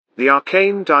The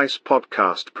Arcane Dice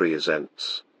Podcast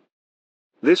presents.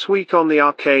 This week on the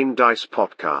Arcane Dice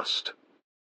Podcast.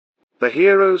 The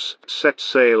heroes set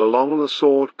sail along the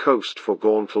Sword Coast for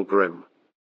Gauntlgrym.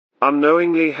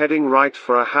 Unknowingly heading right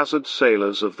for a hazard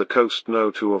sailors of the coast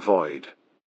know to avoid.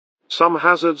 Some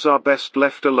hazards are best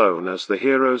left alone, as the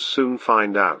heroes soon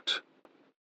find out.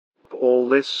 All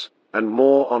this, and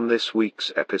more on this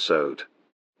week's episode.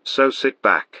 So sit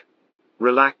back,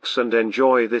 relax and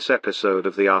enjoy this episode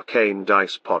of the Arcane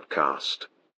Dice Podcast.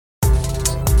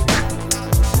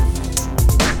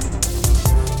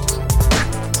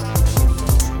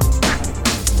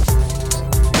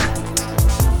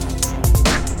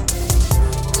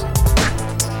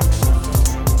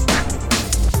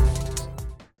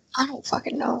 I don't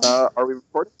fucking know. Are we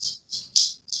recording?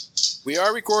 We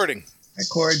are recording.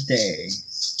 Record day.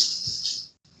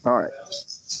 All right.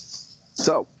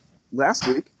 So, last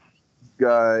week,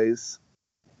 guys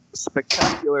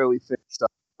spectacularly finished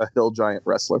up a hill giant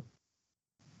wrestler.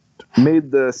 Made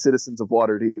the citizens of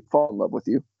Waterdeep fall in love with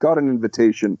you. Got an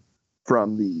invitation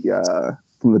from the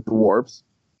dwarves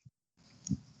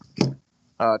to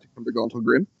come to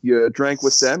Gauntlgrym. You drank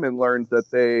with them and learned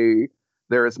that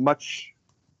there is much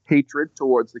hatred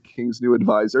towards the king's new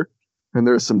advisor, and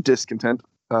there's some discontent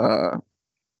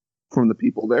from the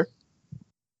people there.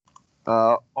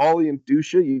 Ollie and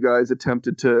Dusha, you guys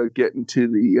attempted to get into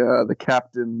the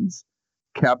captain's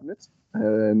cabinet,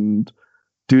 and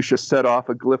Dusha set off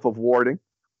a glyph of warding,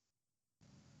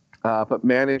 but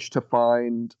managed to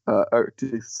find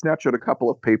to snatch out a couple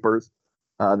of papers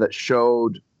that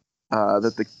showed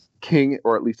that the king,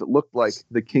 or at least it looked like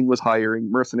the king, was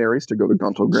hiring mercenaries to go to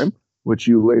Gauntlgrym, which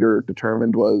you later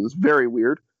determined was very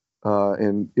weird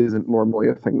and isn't normally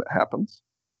a thing that happens.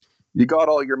 You got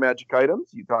all your magic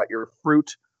items. You got your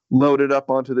fruit loaded up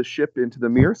onto the ship into the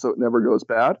mirror so it never goes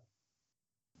bad.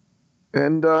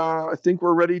 And I think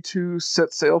we're ready to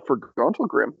set sail for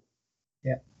Gauntlgrym.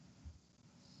 Yeah.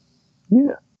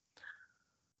 Yeah.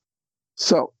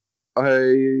 So,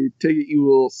 I take it you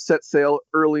will set sail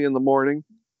early in the morning,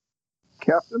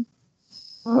 Captain.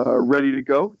 Ready to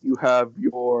go. You have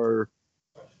your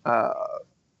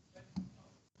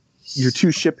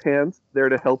two ship hands there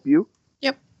to help you.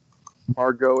 Yep.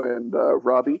 Margot and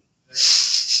Robbie.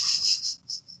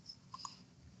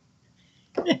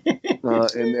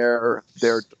 And their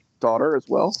daughter as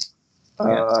well.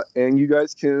 And you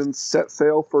guys can set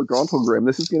sail for Gauntlgrym.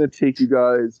 This is going to take you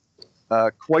guys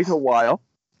quite a while,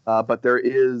 but there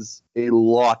is a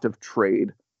lot of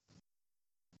trade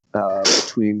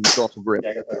between Gauntlgrym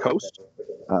and the coast,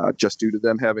 just due to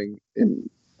them having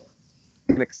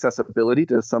inaccessibility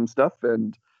to some stuff,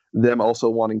 and them also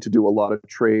wanting to do a lot of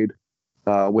trade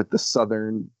with the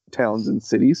southern towns and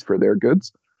cities for their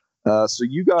goods. So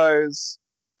you guys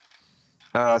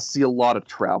see a lot of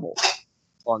travel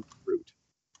on the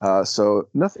route. So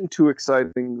nothing too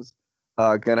exciting is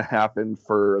going to happen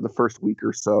for the first week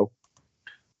or so.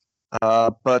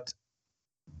 But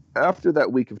after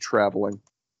that week of traveling,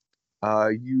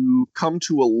 you come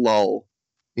to a lull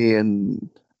in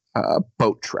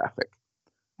boat traffic.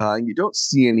 And you don't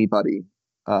see anybody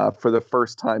for the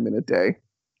first time in a day.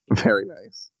 Very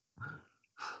nice.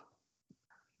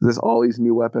 Is this Ollie's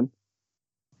new weapon?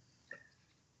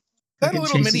 That a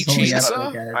little mini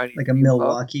chainsaw? Like a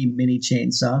Milwaukee mini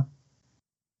chainsaw.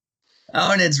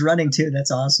 Oh, and it's running too.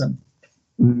 That's awesome.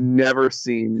 Never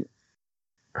seen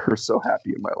her so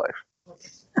happy in my life.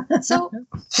 So,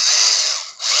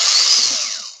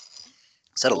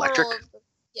 is that electric?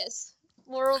 Yes.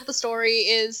 Moral of the story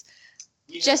is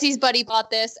Jesse's buddy bought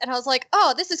this, and I was like,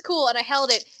 oh, this is cool, and I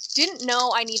held it. Didn't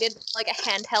know I needed, like, a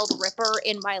handheld ripper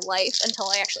in my life until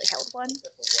I actually held one.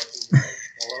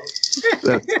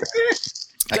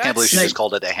 I can't believe she just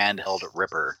called it a handheld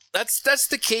ripper. That's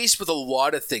the case with a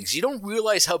lot of things. You don't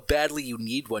realize how badly you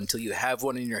need one until you have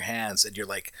one in your hands, and you're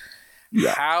like,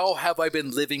 how have I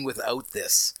been living without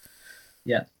this?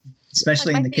 Yeah,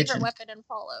 especially in the kitchen. My favorite weapon in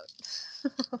Fallout.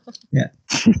 Yeah.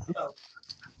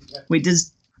 Wait,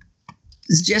 does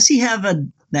Jesse have a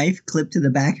knife clipped to the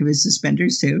back of his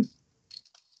suspenders too?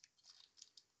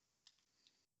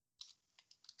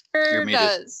 Sure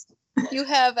does. You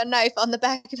have a knife on the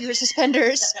back of your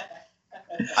suspenders.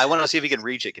 I want to see if he can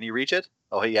reach it. Can you reach it?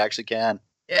 Oh, he actually can.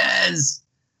 Yes.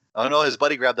 Oh no, his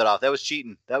buddy grabbed that off. That was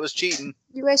cheating.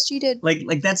 You guys cheated.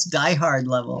 Like that's Die Hard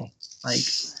level. Like,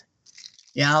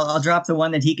 yeah, I'll drop the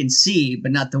one that he can see,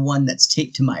 but not the one that's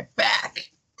taped to my back.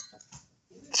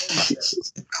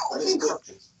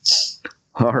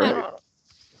 All right.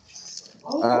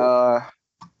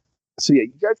 So yeah,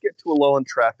 you guys get to a lull in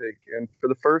traffic, and for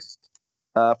the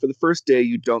first day,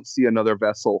 you don't see another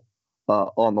vessel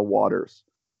on the waters.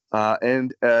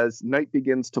 And as night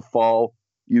begins to fall,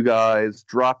 you guys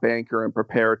drop anchor and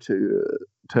prepare to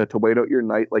wait out your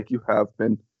night like you have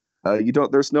been.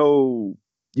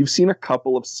 You've seen a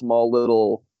couple of small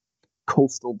little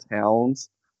coastal towns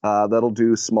that'll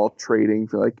do small trading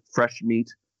for like fresh meat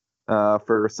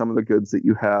for some of the goods that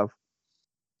you have.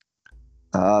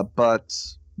 But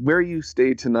where you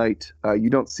stay tonight, you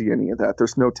don't see any of that.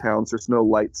 There's no towns, there's no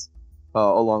lights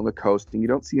along the coast, and you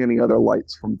don't see any other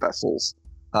lights from vessels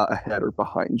ahead or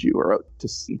behind you or out to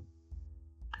sea.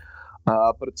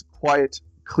 But it's a quiet,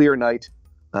 clear night,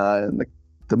 and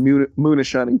the moon is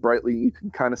shining brightly. You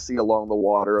can kind of see along the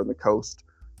water on the coast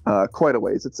quite a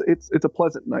ways. It's a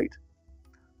pleasant night.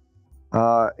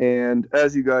 And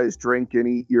as you guys drink and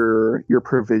eat your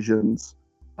provisions,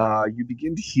 you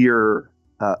begin to hear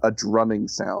a drumming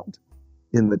sound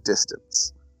in the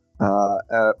distance.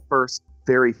 At first,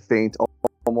 very faint,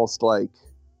 almost like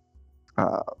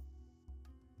a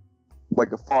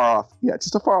far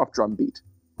off drum beat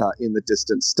in the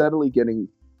distance, steadily getting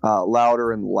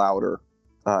louder and louder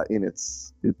in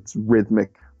its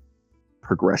rhythmic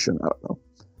progression. I don't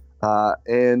know.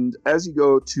 And as you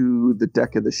go to the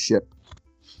deck of the ship,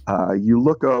 you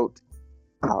look out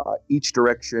each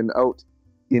direction, out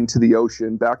into the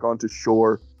ocean, back onto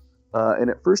shore. And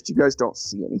at first you guys don't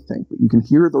see anything, but you can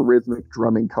hear the rhythmic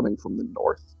drumming coming from the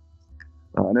north.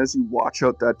 And as you watch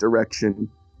out that direction,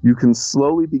 you can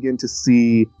slowly begin to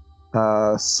see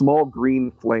small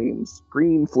green flames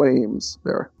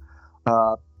there,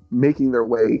 making their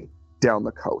way down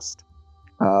the coast,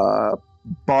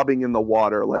 bobbing in the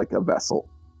water like a vessel.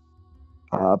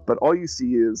 But all you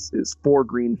see is 4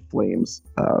 green flames,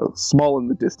 small in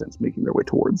the distance, making their way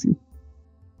towards you.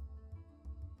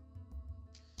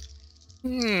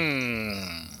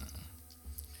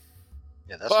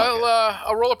 Yeah, that's Well,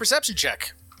 I'll roll a perception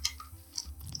check.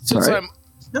 Since All right. I'm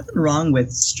Nothing wrong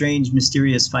with strange,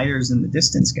 mysterious fires in the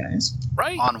distance, guys.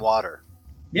 right. on water.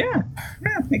 Yeah,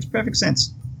 makes perfect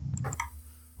sense.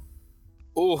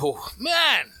 Oh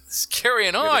man, it's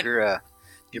carrying You ever on. hear a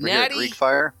Natty? Greek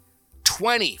fire?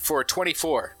 20 for a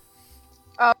 24.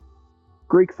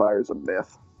 Greek fire's a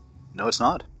myth. No, it's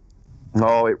not.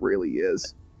 No, it really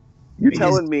is. You're It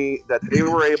telling me that they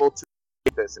were able to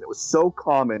do this, and it was so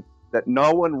common that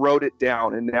no one wrote it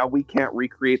down, and now we can't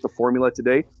recreate the formula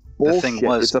today? Bullshit. The thing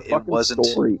was, it's a it fucking wasn't-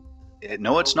 story.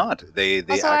 No, it's not. They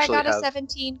Also, I actually got a have.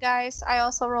 17, guys. I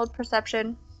also rolled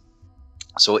perception.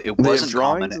 So it They have wasn't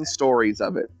drawings common. and stories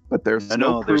of it, but there's I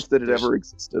no know, proof that it there's- ever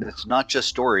existed. It's not just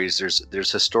stories.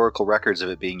 There's historical records of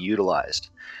it being utilized,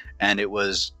 and it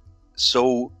was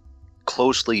so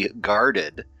closely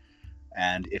guarded.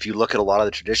 And if you look at a lot of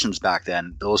the traditions back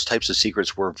then, those types of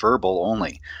secrets were verbal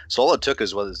only. So all it took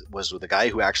was the guy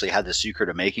who actually had the secret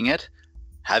of making it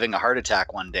having a heart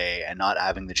attack one day and not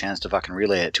having the chance to fucking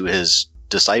relay it to his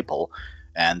disciple,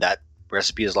 and that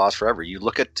recipe is lost forever. You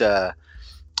look at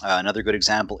another good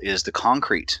example is the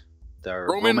concrete, the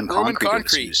Roman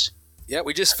concrete. Use. Yeah,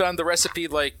 we just found the recipe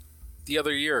like the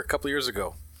other year, a couple years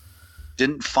ago.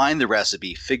 Didn't find the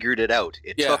recipe, figured it out.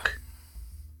 It took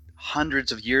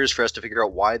hundreds of years for us to figure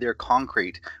out why their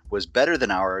concrete was better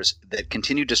than ours, that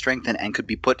continued to strengthen and could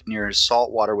be put near salt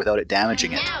water without it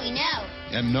damaging it. Now we know.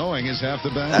 And knowing is half the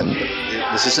That,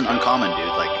 battle. this isn't uncommon, dude.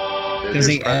 Like Because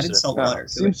they there's added precedent. salt water to it.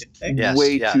 Seems didn't they? Yes,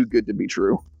 way yeah. too good to be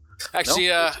true. Actually,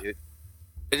 Nope,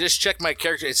 I just checked my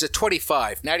character. It's a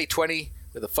 25. Natty 20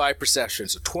 with a 5 perception.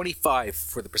 So 25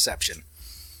 for the perception.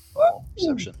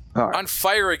 perception. All right. On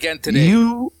fire again today.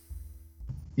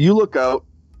 You look out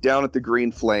down at the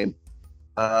green flame,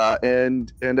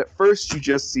 and at first you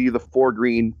just see the 4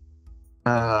 green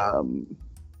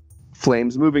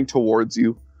flames moving towards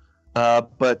you,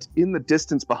 but in the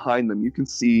distance behind them you can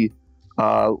see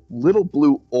little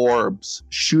blue orbs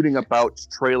shooting about,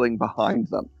 trailing behind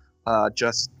them,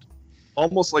 just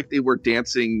almost like they were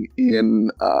dancing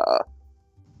in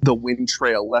the wind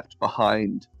trail left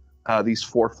behind these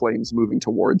 4 flames moving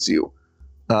towards you.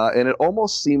 And it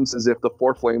almost seems as if the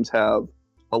 4 flames have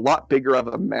a lot bigger of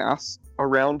a mass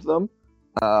around them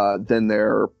than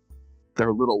their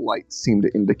little lights seem to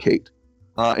indicate.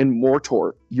 And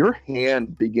Mortor, your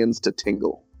hand begins to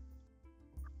tingle.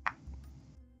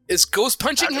 Is ghost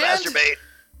punching Time to hand?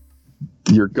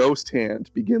 masturbate. Your ghost hand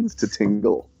begins to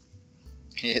tingle.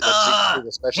 Yeah, that's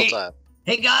the special hey. time.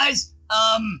 Hey guys,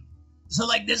 so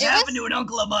like this It happened was- to an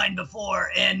uncle of mine before,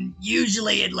 and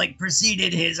usually it like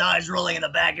preceded his eyes rolling in the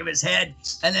back of his head,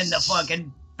 and then the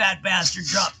fucking fat bastard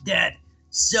dropped dead.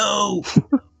 So,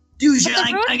 Dusha, But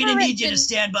the I'm gonna need you to resurrection-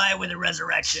 stand by with a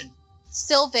resurrection.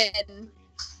 Sylvan.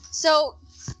 So,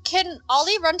 can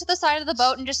Ollie run to the side of the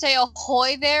boat and just say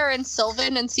ahoy there in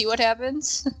Sylvan and see what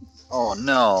happens? Oh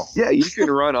no! Yeah, you can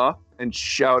run off and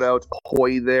shout out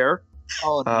 "Ahoy there!"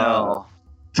 Oh no!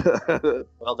 to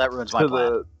Well, that ruins my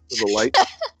plan. the light.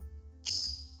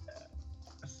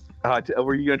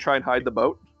 Were you gonna try and hide the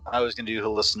boat? I was going to do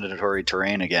hallucinatory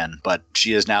terrain again, but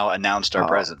she has now announced our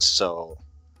presence. So,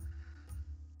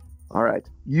 all right,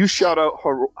 you shout out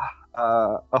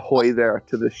 "Ahoy there!"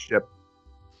 to the ship,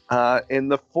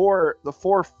 and the four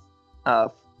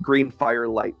green fire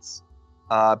lights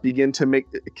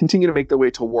continue to make their way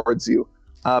towards you.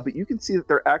 But you can see that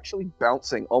they're actually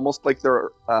bouncing, almost like they're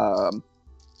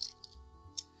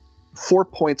 4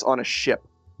 points on a ship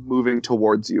moving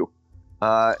towards you.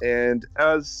 And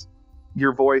as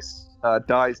your voice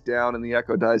dies down and the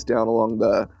echo dies down along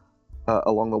the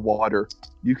water,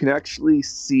 you can actually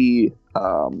see,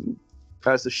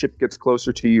 as the ship gets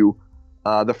closer to you,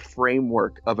 the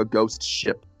framework of a ghost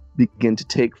ship begin to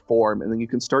take form, and then you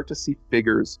can start to see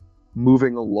figures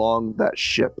moving along that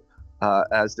ship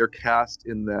as they're cast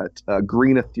in that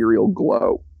green ethereal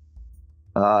glow,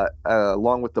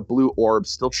 along with the blue orbs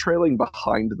still trailing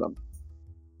behind them.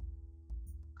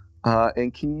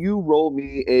 And can you roll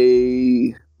me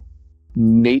a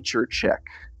nature check,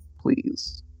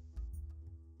 please?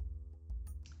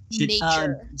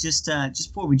 Nature. Just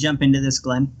before we jump into this,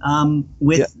 Glenn,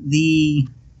 with the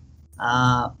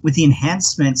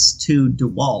enhancements to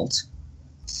DeWalt,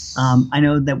 I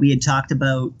know that we had talked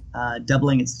about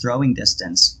doubling its throwing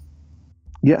distance.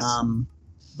 Yes.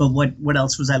 But what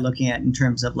else was I looking at in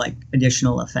terms of like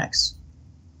additional effects?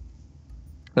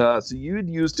 So you had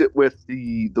used it with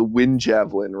the wind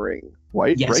javelin ring,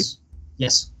 right? Yes. Right?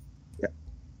 Yes. Yeah.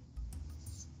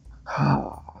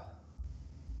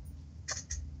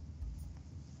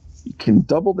 You can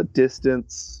double the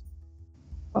distance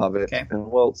of it. Okay.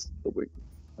 And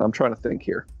I'm trying to think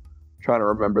here. I'm trying to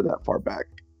remember that far back.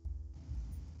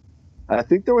 I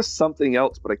think there was something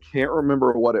else, but I can't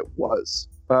remember what it was.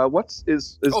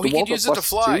 Is he DeWalt could use it to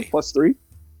fly. +3?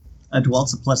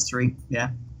 DeWalt's a +3. Yeah.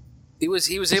 He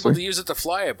was able to use it to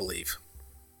fly, I believe.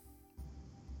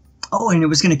 Oh, and it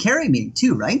was going to carry me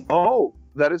too, right? Oh,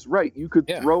 that is right. You could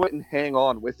throw it and hang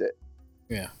on with it.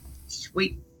 Yeah.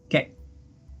 Sweet. Okay.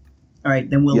 All right,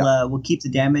 then we'll keep the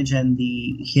damage and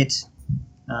the hit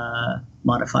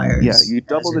modifiers. Yeah, you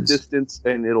double the distance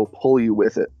and it'll pull you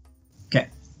with it. Okay.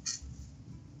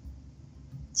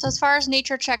 So as far as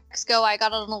nature checks go, I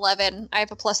got an 11. I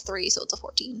have a +3, so it's a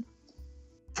 14.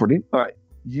 14? All right.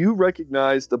 You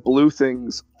recognize the blue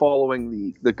things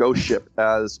following the ghost ship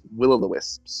as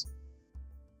will-o'-the-wisps.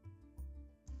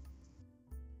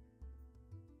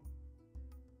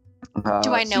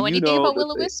 Do I know anything about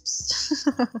will-o'-wisps?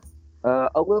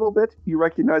 A little bit. You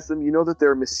recognize them. You know that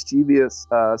they're mischievous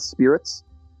spirits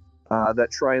that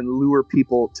try and lure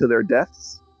people to their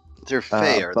deaths. They're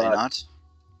fae, are they not?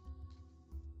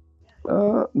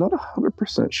 Not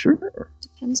 100% sure.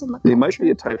 Depends on the They might be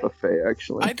a type of fae,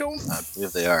 actually. I don't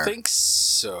believe they are. think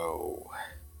so.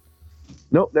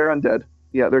 No, they're undead.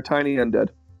 Yeah, they're tiny undead.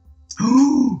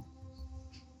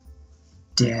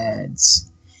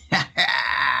 Dads.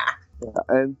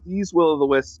 And these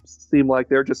will-o'-the-wisps seem like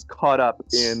they're just caught up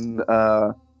in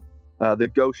the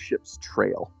ghost ship's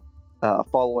trail,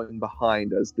 following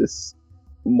behind as this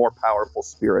more powerful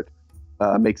spirit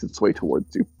makes its way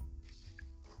towards you.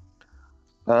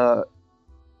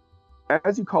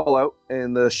 As you call out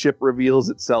and the ship reveals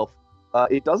itself,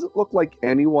 it doesn't look like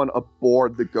anyone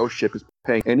aboard the ghost ship is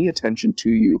paying any attention to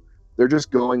you. They're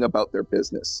just going about their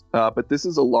business. But this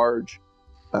is a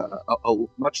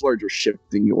much larger ship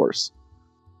than yours.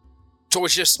 So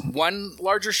it's just one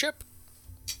larger ship?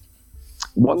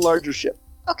 One larger ship.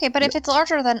 Okay, but if it's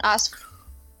larger than us,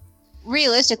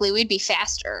 realistically, we'd be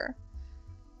faster.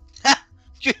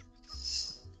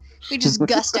 We just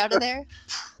gust out of there.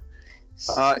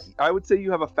 I would say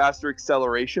you have a faster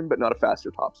acceleration, but not a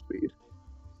faster top speed.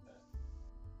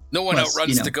 No one Plus,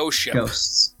 outruns the ghost ship.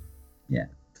 Ghosts. Yeah.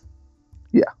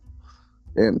 Yeah,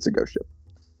 and it's a ghost ship.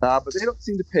 But they don't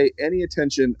seem to pay any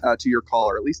attention to your call,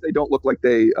 or at least they don't look like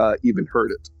they even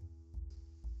heard it.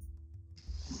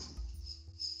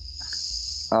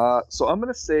 So I'm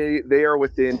going to say they are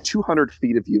within 200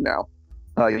 feet of you now.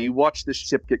 You watch this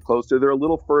ship get closer. They're a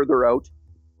little further out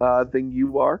than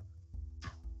you are.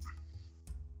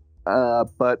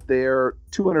 But they're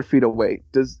 200 feet away.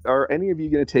 Are any of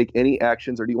you going to take any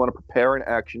actions, or do you want to prepare an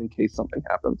action in case something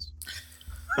happens?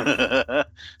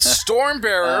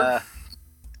 Stormbearer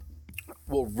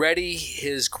will ready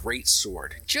his great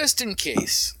sword just in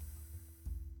case.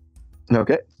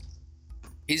 Okay.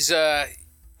 He's going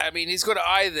to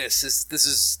eye this. This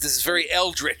is very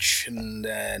eldritch and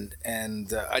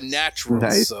unnatural.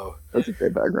 Nice. So That's a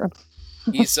great background.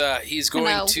 He's I'm going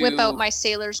gonna to whip out my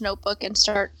sailor's notebook and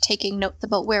start taking notes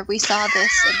about where we saw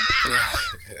this.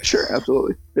 And... Sure,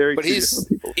 absolutely. Very But two different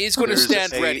people. he's going to There's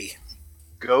stand a- ready.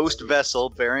 Ghost vessel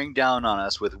bearing down on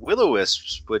us with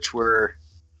will-o-wisps, which were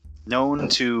known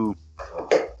to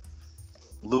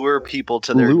lure people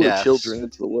to their Lure deaths. children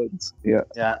into the woods. Yeah.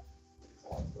 Yeah.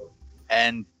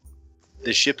 And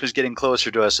the ship is getting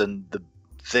closer to us, and the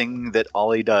thing that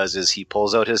Ollie does is he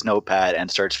pulls out his notepad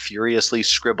and starts furiously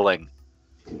scribbling.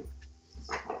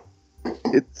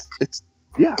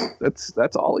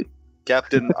 That's Ollie.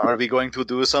 Captain, are we going to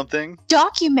do something?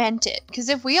 document it, because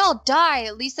if we all die,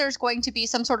 at least there's going to be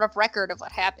some sort of record of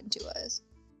what happened to us.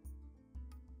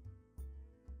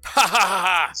 Ha ha ha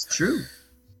ha! It's true.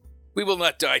 We will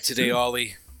not die today,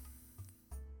 Ollie.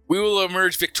 We will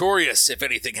emerge victorious if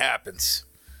anything happens.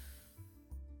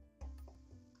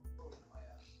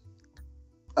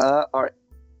 All right.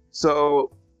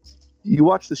 So you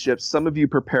watch the ships. Some of you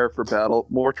prepare for battle.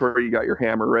 Mortor, you got your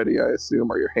hammer ready, I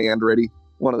assume, or your hand ready.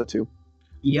 One of the two.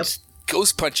 Yep.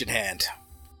 Ghost punch in hand.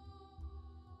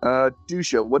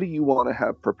 Dusha, what do you want to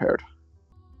have prepared?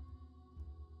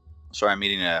 Sorry, I'm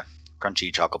eating a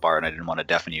crunchy chocolate bar and I didn't want to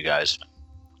deafen you guys.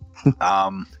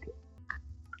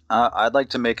 I'd like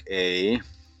to make a...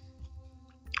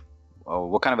 Oh,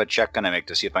 what kind of a check can I make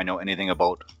to see if I know anything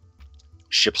about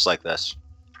ships like this?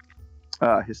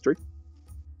 History.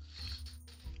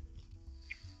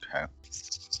 Okay.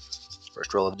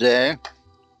 First roll of the day.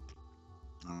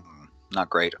 Not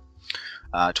great.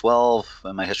 12,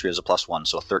 and my history is a +1,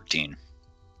 so 13.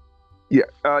 Yeah,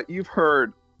 you've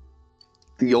heard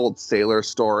the old sailor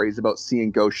stories about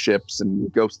seeing ghost ships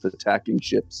and ghosts attacking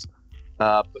ships.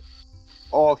 But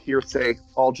all hearsay,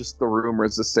 all just the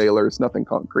rumors of sailors, nothing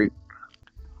concrete.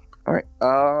 All right.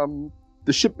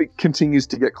 The ship continues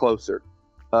to get closer.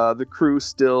 The crew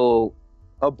still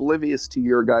oblivious to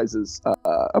your guys'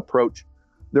 approach.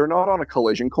 They're not on a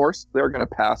collision course. They're going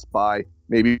to pass by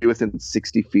maybe within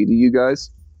 60 feet of you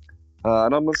guys.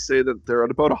 And I'm going to say that they're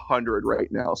at about 100 right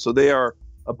now. So they are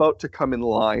about to come in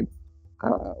line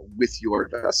with your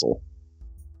vessel.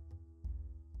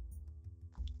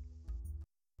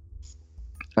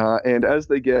 And as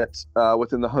they get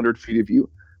within the 100 feet of you,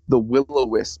 the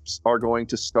will-o-wisps are going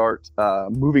to start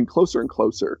moving closer and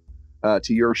closer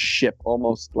to your ship,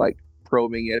 almost like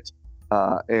probing it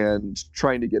and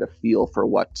trying to get a feel for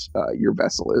what your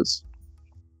vessel is.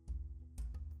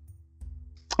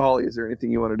 Ollie, is there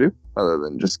anything you want to do other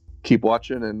than just keep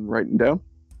watching and writing down?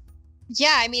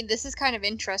 Yeah, I mean, this is kind of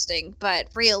interesting, but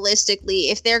realistically,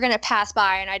 if they're going to pass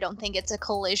by and I don't think it's a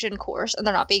collision course and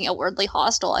they're not being outwardly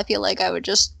hostile, I feel like I would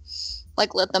just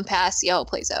let them pass, see how it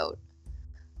plays out.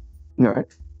 All right.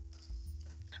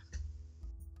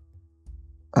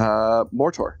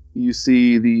 Mortor, you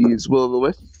see these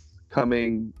will-o-the-wisps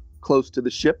coming close to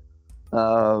the ship,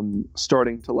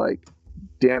 starting to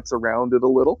dance around it a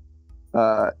little.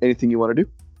 Anything you want to do?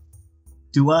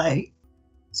 Do I?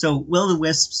 So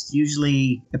will-o-wisps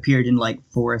usually appeared in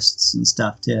forests and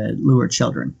stuff to lure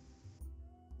children.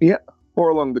 Yeah, or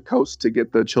along the coast to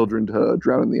get the children to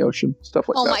drown in the ocean, stuff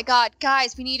like that. Oh my god,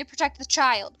 guys, we need to protect the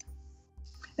child.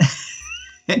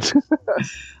 Can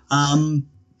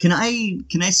I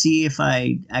see if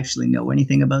I actually know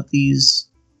anything about these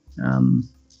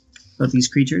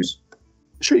creatures?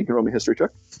 Sure, you can roll me a history check.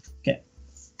 Okay.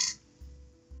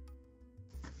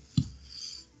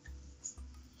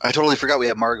 I totally forgot we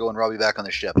have Margot and Robbie back on the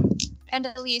ship. And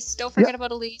Elise, don't forget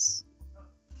about Elise.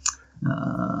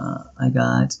 I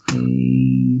got a...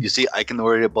 You see, I can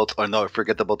worry about or not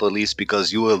forget about Elise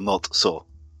because you will not. So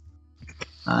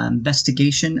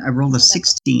investigation. I rolled a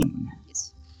 16.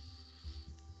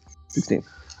 16.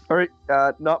 All right,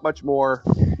 not much more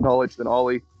knowledge than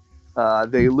Ollie.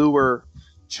 They lure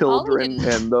children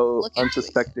and those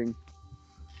unsuspecting.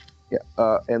 Yeah,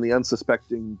 and the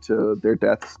unsuspecting to their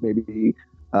deaths. Maybe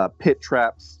pit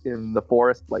traps in the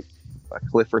forest, like a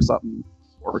cliff or something,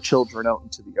 or children out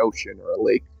into the ocean or a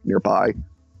lake nearby.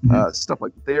 Stuff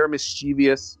like that. They are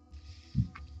mischievous,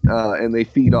 and they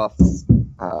feed off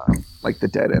the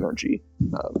dead energy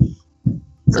of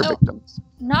their victims.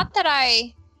 Not that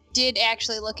I did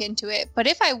actually look into it, but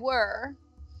if I were,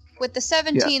 with the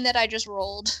 17 that I just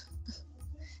rolled,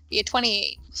 be a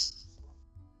 28.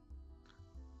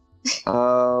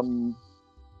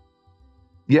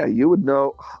 Yeah, you would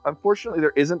know. Unfortunately,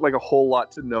 there isn't a whole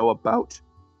lot to know about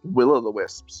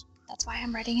will-o'-the-wisps. That's why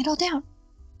I'm writing it all down.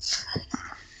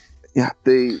 Yeah,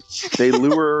 they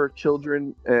lure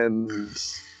children and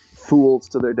fools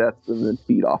to their deaths and then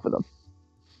feed off of them.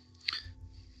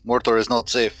 Mortor is not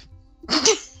safe.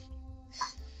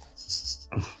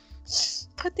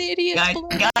 Put the idiots below.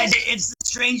 Guys, it's the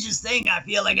strangest thing. I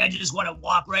feel like I just want to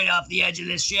walk right off the edge of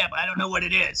this ship. I don't know what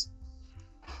it is.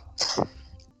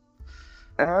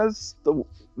 As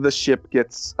the ship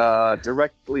gets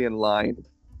directly in line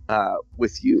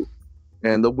with you,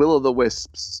 and the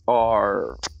will-o'-the-wisps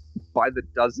are by the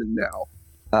dozen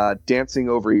now, dancing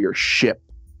over your ship,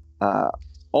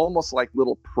 almost like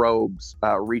little probes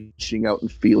reaching out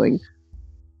and feeling.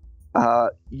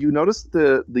 You notice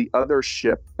the other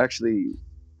ship, actually,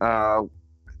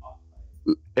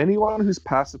 anyone whose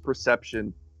passive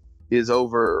perception is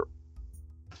over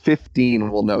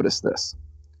 15 will notice this.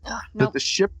 Nope. That the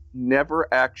ship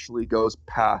never actually goes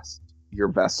past your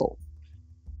vessel.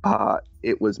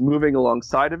 It was moving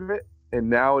alongside of it, and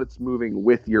now it's moving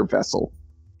with your vessel.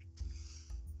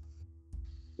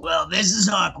 Well, this is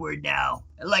awkward now.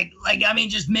 I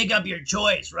mean, just make up your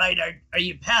choice, right? Are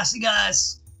you passing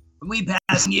us? Are we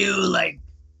passing you?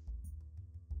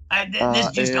 This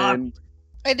is just awkward.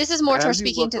 Wait, this is Mortor As you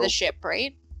speaking look to the over- ship,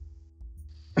 right?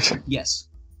 Yes.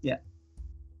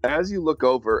 As you look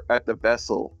over at the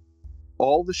vessel,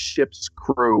 all the ship's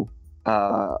crew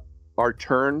are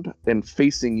turned and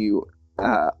facing you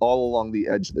all along the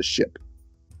edge of the ship.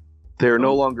 They're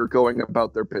no longer going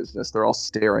about their business. They're all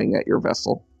staring at your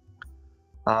vessel.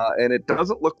 And it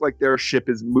doesn't look like their ship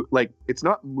is it's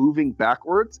not moving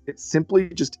backwards. It simply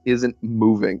just isn't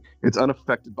moving. It's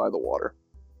unaffected by the water.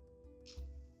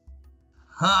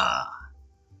 Huh.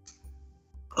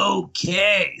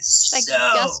 Okay, Like, so...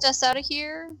 gust us out of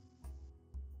here?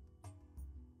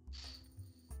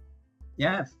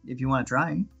 Yeah, if you want to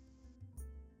try.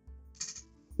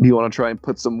 Do you want to try and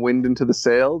put some wind into the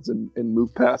sails and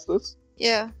move past us?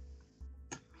 Yeah.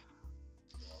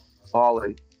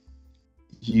 Ollie,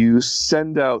 you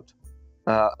send out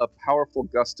a powerful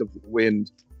gust of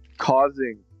wind,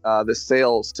 causing the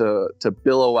sails to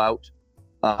billow out,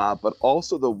 but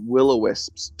also the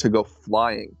will-o'-wisps to go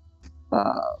flying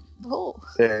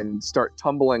and start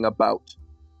tumbling about.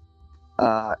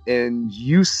 And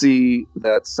you see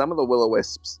that some of the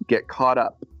will-o'-wisps get caught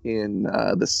up in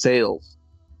the sails,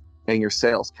 and your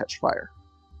sails catch fire.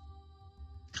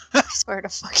 I swear to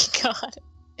fucking God.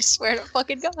 I swear to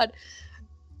fucking God.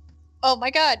 Oh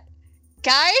my God.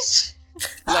 Guys?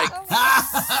 Like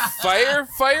fire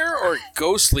or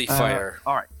ghostly fire?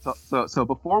 All right. So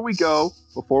before we go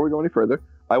any further,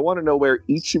 I want to know where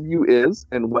each of you is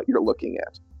and what you're looking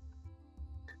at.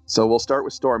 So we'll start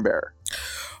with Stormbearer.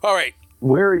 All right.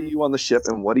 Where are you on the ship,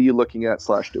 and what are you looking at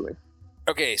 / doing?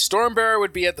 Okay, Stormbearer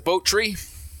would be at the boat tree,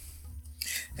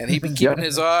 and he'd be keeping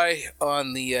his eye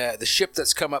on the ship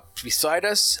that's come up beside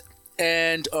us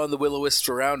and on the will-o'-wisps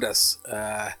around us.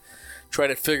 Try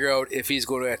to figure out if he's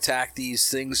going to attack these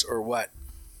things or what.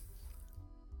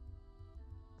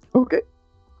 Okay.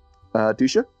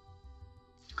 Dusha?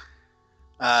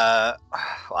 I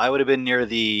would have been near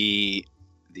the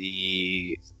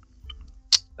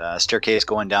staircase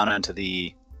going down into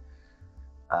the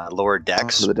lower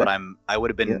decks, but I would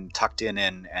have been tucked in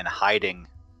and hiding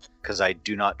because I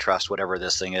do not trust whatever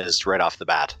this thing is right off the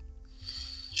bat.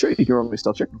 Sure, you can roll me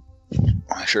stealth check.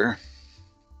 Sure.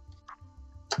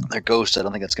 They're ghosts. I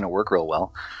don't think that's going to work real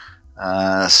well.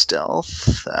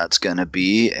 Stealth. That's going to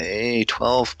be a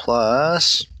 12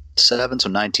 plus 7, so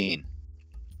 19.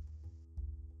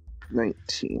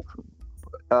 19.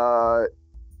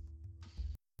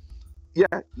 Yeah,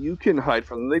 you can hide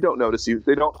from them. They don't notice you.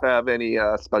 They don't have any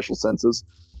special senses,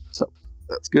 so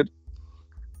that's good.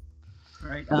 All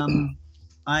right.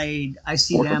 I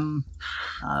see them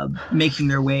making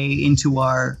their way into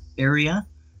our area,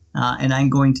 and I'm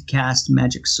going to cast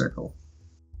Magic Circle.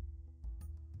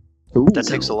 Ooh. That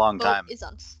takes a long time. Boat is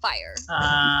on fire.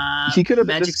 This could have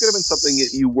been something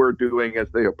that you were doing as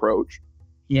they approach.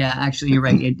 Yeah, actually, you're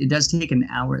right. It does take an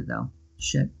hour, though.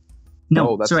 Shit.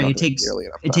 No, that's sorry. not It takes nearly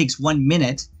enough it time. takes 1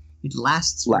 minute. It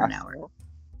lasts for an hour.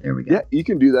 There we go. Yeah, you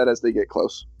can do that as they get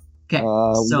close. Okay.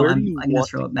 So where I'm do you gonna want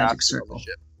throw a to magic cast it on the circle.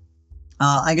 ship?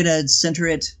 I'm gonna center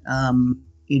it.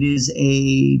 It is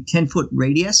a 10-foot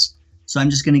radius, so I'm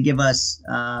just gonna give us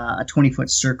a 20-foot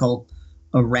circle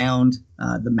around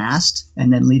the mast,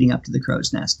 and then leading up to the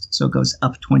crow's nest. So it goes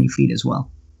up 20 feet as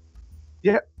well.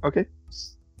 Yeah, okay.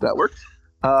 That works.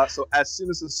 So as soon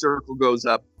as the circle goes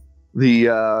up, the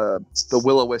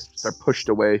will-o'-wisps are pushed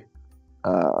away.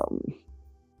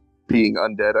 Being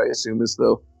undead, I assume, is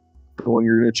the one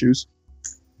you're going to choose.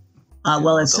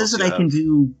 Well, it says that I can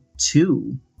do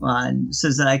 2. It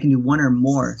says that I can do 1 or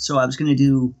more. So I was going to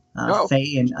do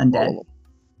Fae and Undead.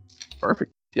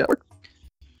 Perfect. Yeah.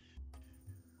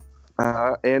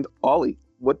 And Ollie,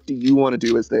 what do you want to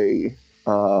do as they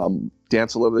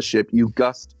dance all over the ship? You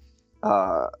gust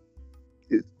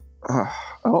I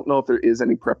don't know if there is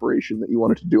any preparation that you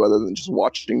wanted to do other than just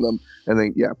watching them. And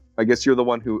then, yeah, I guess you're the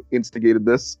one who instigated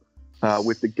this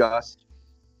with the gust.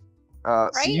 So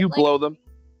you blow them.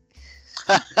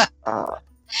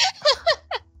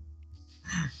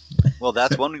 Well,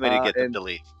 that's one way to get them to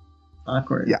leave.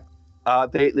 Awkward. Yeah.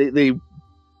 They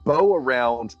bow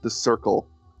around the circle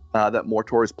that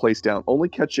Mortor has placed down, only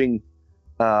catching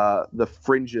the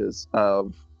fringes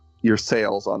of your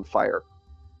sails on fire.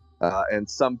 And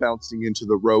some bouncing into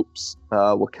the ropes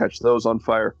will catch those on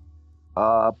fire.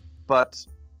 But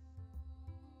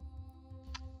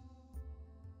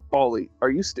Ollie, are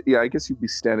you? I guess you'd be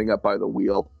standing up by the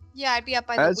wheel. Yeah, I'd be up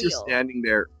by the wheel. As you're standing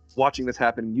there watching this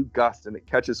happen, you gust and it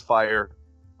catches fire.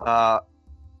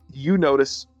 You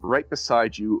notice right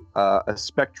beside you a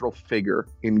spectral figure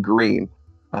in green,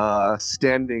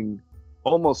 standing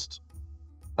almost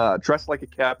dressed like a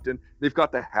captain. They've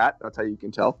got the hat. That's how you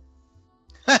can tell.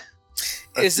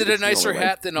 Is it a nicer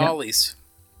hat than Ollie's?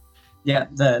 Yeah,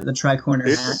 the tri-corner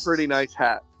hat. It's a pretty nice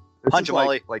hat. This Punch is him,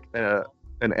 Ollie. like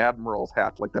an admiral's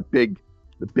hat, like the big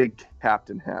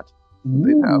captain hat that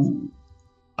they have.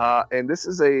 And this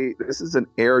is an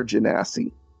air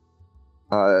genasi.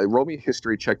 Roll me a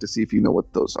history check to see if you know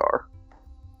what those are.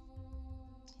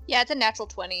 Yeah, it's a natural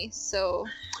 20, so...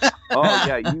 Oh,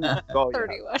 yeah.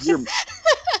 31.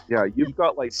 Yeah, you've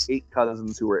got like 8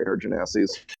 cousins who are air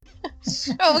genasis.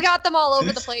 Oh, we got them all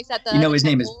over the place at the... You know his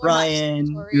name is temple. Brian.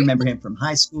 You remember him from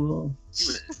high school. He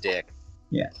was a dick.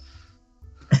 Yeah.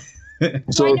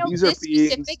 So I know these are this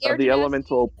beings specific air of the genasi?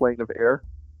 elemental plane of air.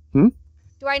 Do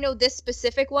I know this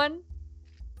specific one?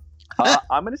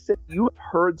 I'm going to say you have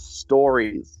heard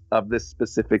stories of this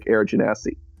specific air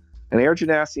genasi. An air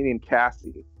genasi named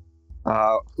Cassie,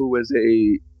 who was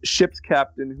a ship's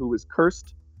captain who was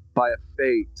cursed by a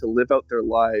fae to live out their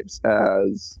lives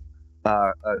as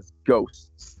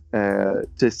ghosts,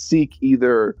 to seek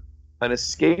either an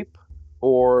escape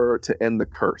or to end the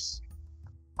curse.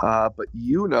 But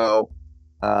you know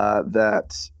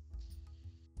that,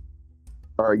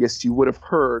 or I guess you would have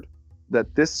heard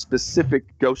that this specific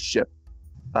ghost ship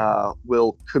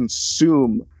will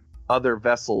consume other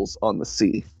vessels on the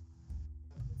sea.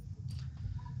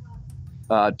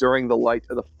 During the light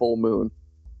of the full moon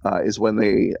is when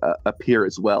they appear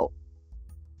as well.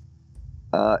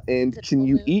 And can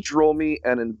you each roll me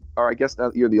or I guess now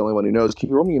that you're the only one who knows, can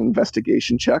you roll me an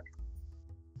investigation check?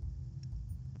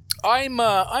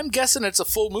 I'm guessing it's a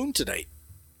full moon tonight.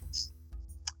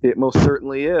 It most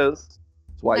certainly is.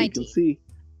 That's why 19. you can see.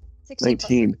 16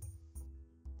 19.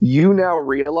 You now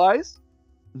realize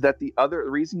that the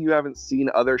reason you haven't seen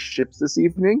other ships this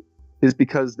evening is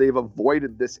because they've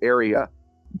avoided this area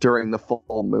during the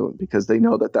full moon, because they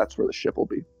know that that's where the ship will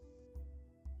be.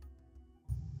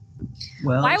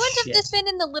 Well, Why wouldn't have this been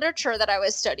in the literature that I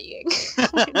was studying?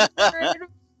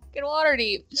 Get water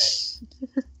deep.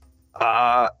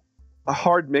 A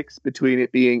hard mix between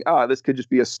it being, this could just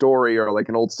be a story or like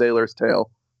an old sailor's tale,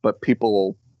 but people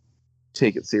will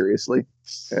take it seriously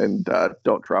and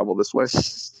don't travel this way.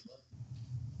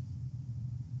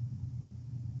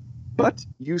 But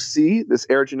you see this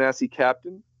Air Genasi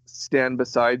captain stand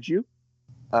beside you,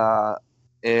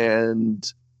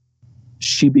 and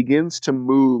she begins to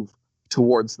move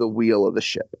towards the wheel of the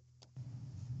ship.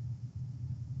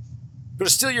 Gonna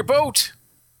steal your boat.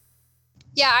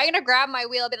 Yeah, I'm gonna grab my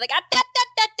wheel and be like,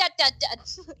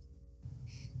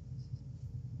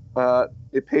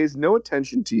 It pays no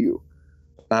attention to you,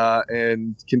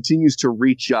 and continues to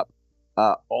reach up.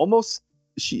 Almost,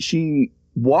 she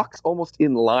walks almost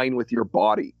in line with your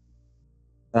body,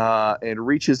 and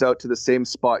reaches out to the same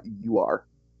spot you are.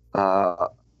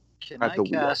 Can at I the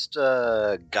wheel. cast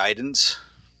guidance?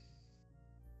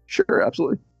 Sure,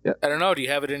 absolutely. Yeah. I don't know. Do you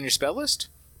have it in your spell list?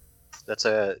 That's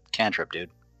a cantrip, dude.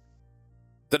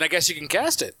 Then I guess you can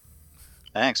cast it.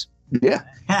 Thanks. Yeah.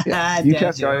 You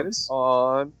cast Dad guidance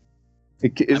on.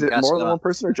 Is it more than one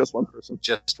person or just one person?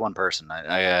 Just one person.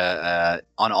 I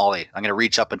on Ollie. I'm gonna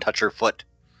reach up and touch her foot,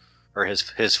 or his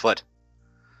foot.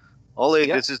 Ollie,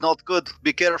 Yeah. this is not good.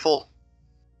 Be careful.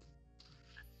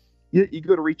 You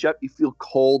go to reach up. You feel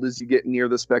cold as you get near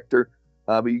the specter,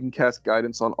 but you can cast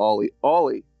guidance on Ollie.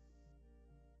 Ollie.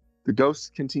 The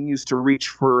ghost continues to reach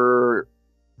for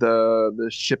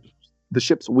the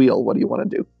ship's wheel. What do you want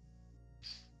to do?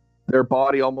 Their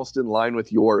body almost in line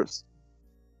with yours.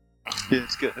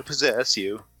 It's gonna possess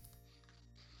you.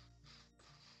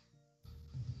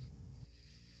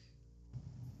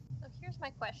 So here's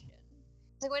my question.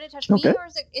 Is it going to touch Okay. me or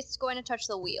is it's going to touch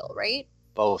the wheel, right?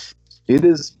 Both. It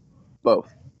is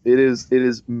both. It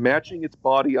is matching its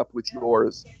body up with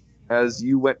yours as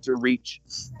you went to reach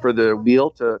for the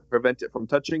wheel to prevent it from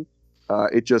touching.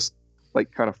 it just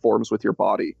like kind of forms with your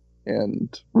body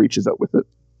and reaches out with it.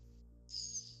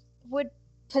 Would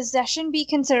possession be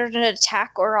considered an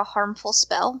attack or a harmful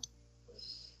spell?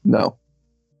 No.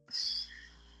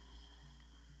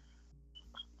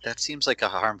 That seems like a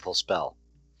harmful spell.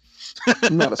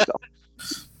 Not a spell.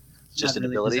 Just an Not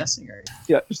really ability. possessing her.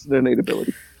 Yeah, just an innate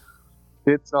ability.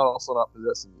 It's also not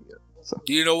possessing you yet. So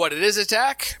Do you know what it is?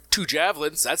 Attack? 2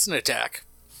 javelins. That's an attack.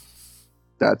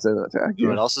 that's an attack.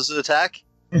 What else is an attack?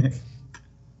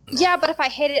 Yeah, but if I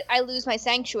hit it, I lose my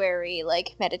sanctuary,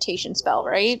 like, meditation spell,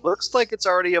 right? Looks like it's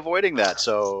already avoiding that,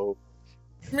 so...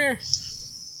 Meh.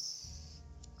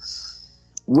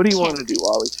 What do you want to do,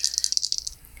 Ollie?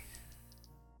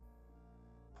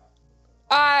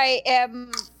 I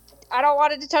don't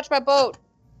want it to touch my boat.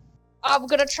 I'm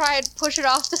gonna try and push it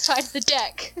off the side of the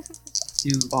deck. Do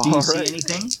you All see right.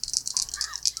 anything?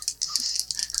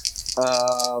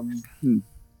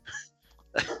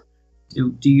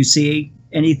 Do you see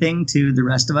anything to the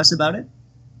rest of us about it?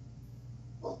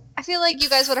 I feel like you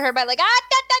guys would have heard my, like, da,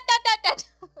 da, da, da, da.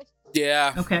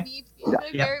 Yeah. Okay. Me Yeah.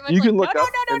 very much You like, can look no, up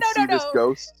no, and no, see no, this no.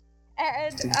 ghost.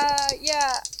 And,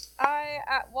 yeah,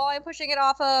 while I'm pushing it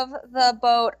off of the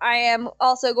boat, I am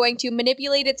also going to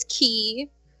manipulate its key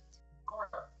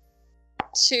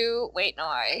to... Wait, no,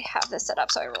 I have this set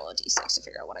up, so I roll a d6 to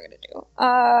figure out what I'm gonna do.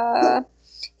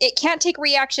 It can't take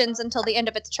reactions until the end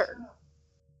of its turn.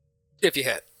 If you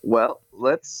hit. Well,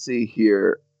 let's see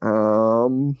here.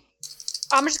 I'm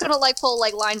just gonna, like, pull,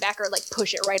 like, linebacker, like,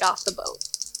 push it right off the boat.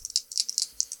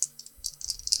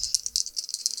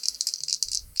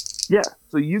 Yeah,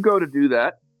 so you go to do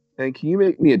that, and can you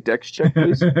make me a dex check,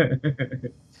 please?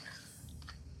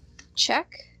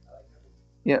 Check.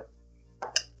 Yeah.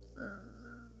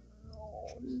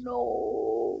 Oh,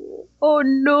 no. Oh,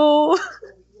 no.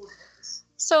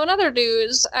 So, in other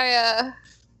news,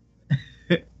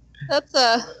 that's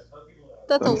a 1.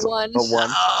 A 1.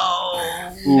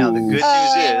 Oh. Now, the good news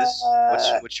Uh,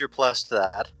 is, what's your plus to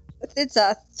that? It's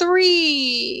a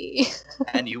 3.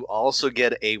 And you also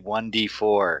get a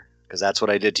 1d4, because that's what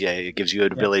I did to you. It gives you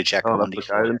an ability check Oh, on that's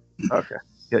the 1d4. guy. Okay.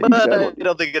 Yeah, you But got I one.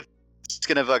 don't think it's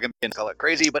going to fucking call it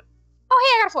crazy, but Oh,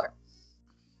 hey, I got a 4.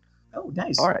 Oh,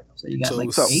 nice. All right. So you got So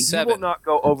like So 8. you will 7. not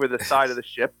go over the side of the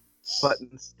ship, but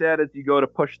instead, as you go to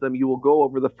push them, you will go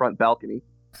over the front balcony,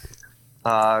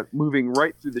 moving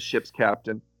right through the ship's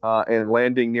captain and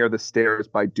landing near the stairs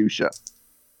by Dusha.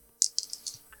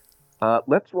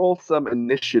 Let's roll some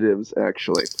initiatives,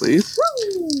 actually, please.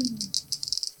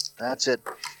 that's it.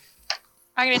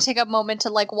 I'm gonna take a moment to,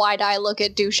 like, wide-eye look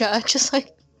at Dusha, just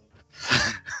like,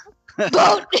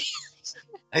 boat!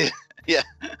 Yeah.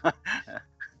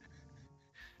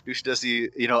 Douche does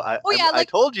the, I like-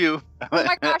 told you. Oh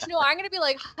my gosh, no, I'm gonna be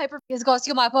like, hyper, he's gonna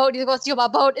steal my boat, he's gonna steal my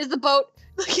boat, is the boat?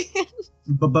 All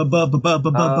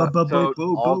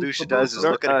Dusha does is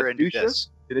look at her and do Dusha? this.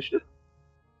 Initiative?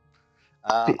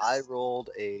 I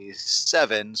rolled a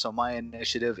 7, so my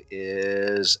initiative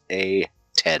is a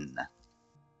 10.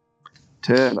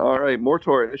 10. All right,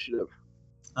 Mortor, initiative.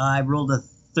 I rolled a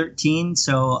 13,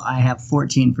 so I have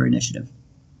 14 for initiative.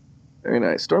 Very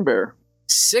nice. Stormbear.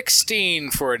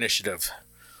 16 for initiative.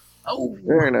 Oh.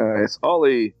 Very nice.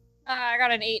 Ollie. I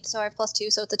got an 8, so I have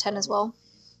 +2, so it's a 10 as well.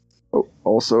 Oh,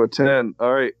 also a 10.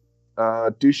 All right.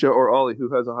 Dusha or Ollie, who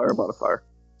has a higher modifier?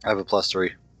 I have a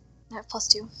 +3. I have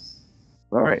 +2.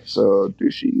 All right, so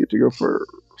Dusha, you get to go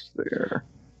first there.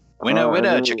 Winner, and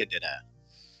then chicken dinner.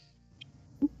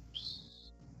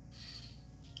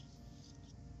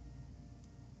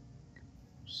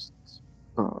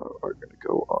 Are going to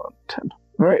go on 10.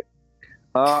 All right.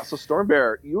 So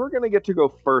Stormbear, you are going to get to go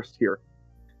first here.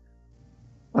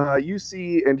 You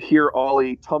see and hear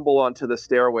Ollie tumble onto the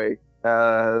stairway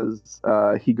as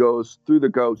he goes through the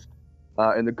ghost,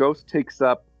 and the ghost takes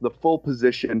up the full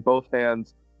position, both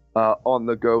hands on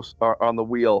the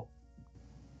wheel,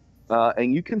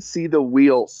 and you can see the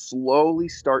wheel slowly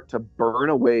start to burn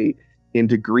away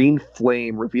into green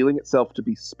flame, revealing itself to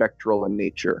be spectral in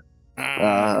nature,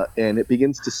 and it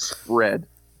begins to spread.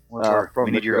 From We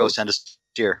the need your ghost to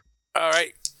steer. All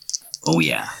right. Oh,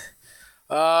 yeah.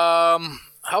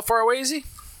 How far away is he?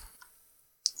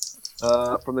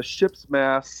 From the ship's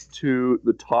mast to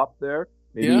the top there,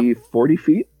 maybe 40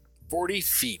 feet. 40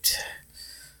 feet.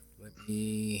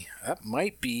 That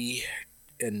might be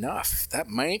enough.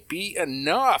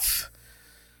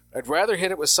 I'd rather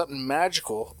hit it with something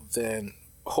magical than...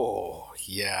 Oh,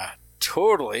 yeah,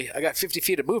 totally. I got 50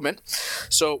 feet of movement.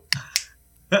 So...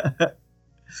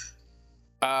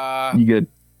 You could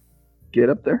get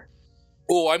up there?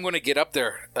 Oh, I'm going to get up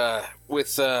there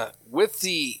with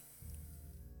the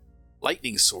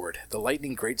lightning sword, the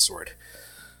lightning greatsword.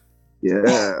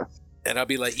 Yeah. And I'll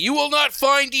be like, you will not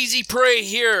find easy prey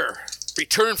here.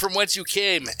 Return from whence you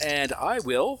came, and I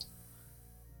will,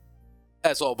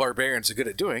 as all barbarians are good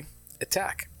at doing,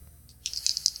 attack.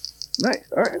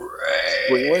 Nice. All right.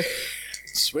 Swing away.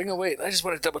 Swing away. I just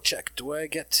want to double check. Do I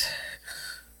get...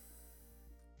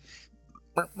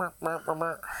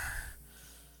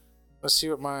 Let's see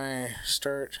what my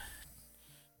start...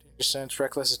 Danger sense,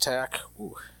 reckless attack.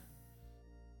 Ooh.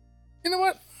 You know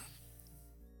what?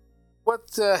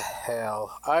 What the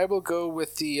hell? I will go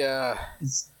with the...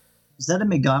 Is that a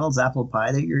McDonald's apple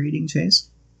pie that you're eating, Chayse?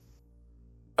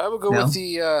 I will go with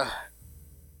the...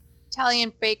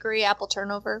 Italian bakery apple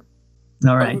turnover.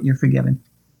 All right, you're forgiven.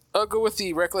 I'll go with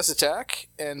the reckless attack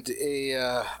and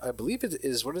a... I believe it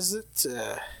is... What is it?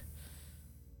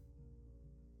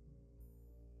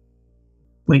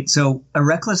 Wait, so a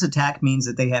reckless attack means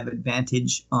that they have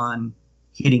advantage on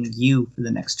hitting you for the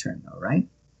next turn, though, right?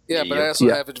 Yeah, but I also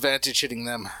have advantage hitting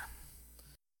them.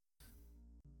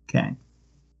 Okay.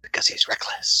 Because he's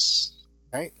reckless.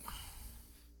 Right?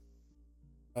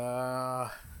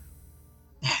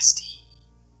 Nasty.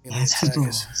 Yeah, Nasty attack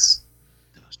balls.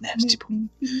 Those nasty do.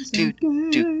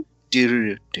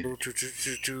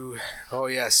 Oh,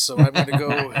 yes. So I'm going to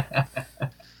go...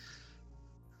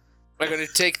 I'm going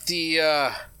to take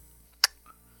the...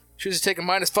 choose to take a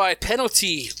 -5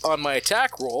 penalty on my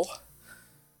attack roll.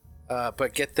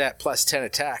 But get that plus 10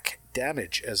 attack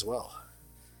damage as well.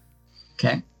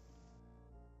 Okay.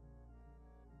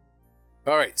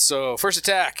 Alright, so first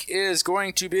attack is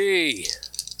going to be...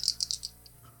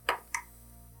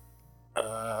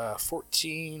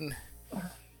 14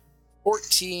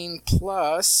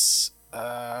 plus...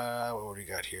 what do we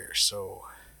got here? So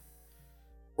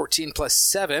 14 plus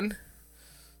 7.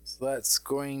 So that's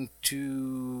going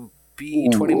to be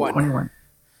 21. 21.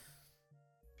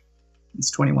 It's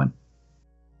 21.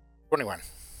 21.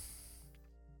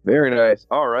 Very nice.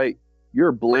 All right.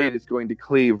 Your blade is going to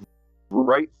cleave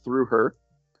right through her.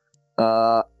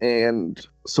 And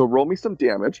so roll me some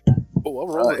damage. Oh, I'll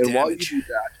roll the and while you damage. do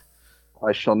that,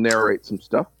 I shall narrate some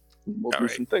stuff. We'll do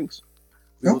some things.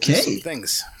 We'll do Okay. some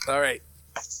things. All right.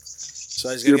 So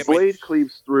I was Your gonna get blade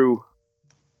cleaves through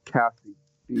Cassie,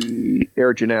 the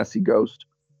Air Genasi ghost.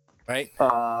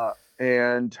 right.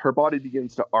 And her body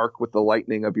begins to arc with the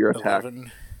lightning of your attack.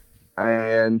 11.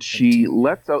 And she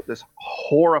lets out this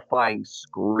horrifying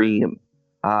scream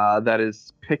that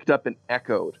is picked up and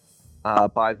echoed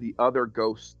by the other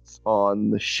ghosts on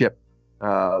the ship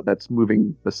that's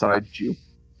moving beside you.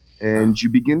 And you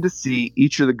begin to see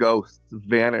each of the ghosts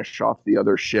vanish off the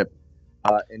other ship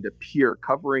and appear,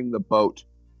 covering the boat,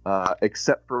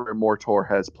 except for where Mortor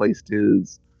has placed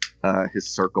his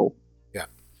circle. Yeah.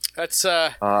 That's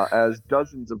As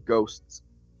dozens of ghosts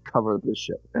cover the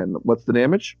ship. And what's the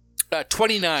damage?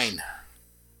 29.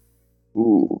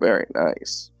 Ooh, very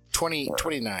nice.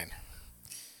 29.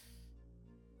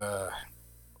 Oh,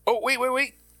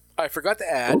 wait. I forgot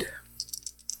to add.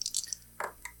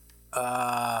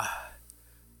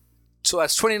 So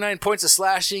that's 29 points of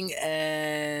slashing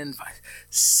and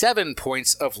 7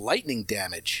 points of lightning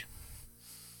damage.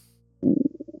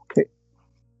 Okay.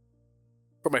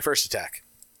 For my first attack.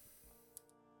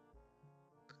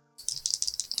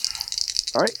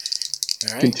 All right.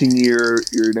 All right. Continue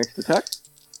your next attack.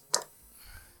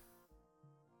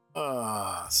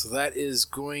 So that is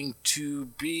going to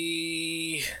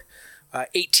be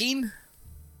 18.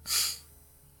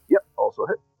 Yep, also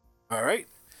hit. All right.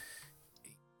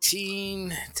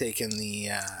 18. Taking the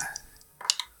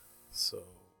so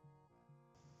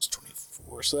it's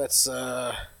 24. So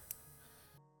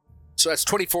that's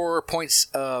 24 points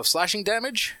of slashing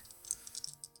damage.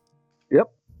 Yep.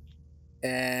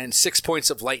 And 6 points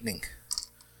of lightning.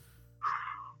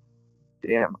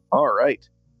 Damn. All right.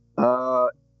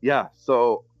 Yeah.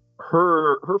 So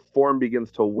her form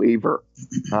begins to waver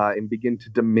and begin to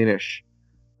diminish,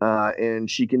 and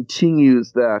she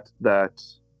continues that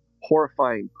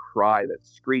horrifying cry, that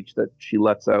screech that she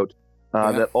lets out,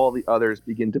 that all the others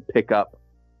begin to pick up.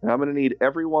 And I'm going to need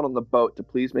everyone on the boat to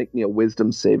please make me a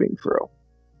wisdom saving throw.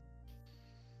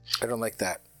 I don't like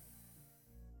that.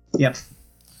 Yep.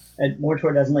 And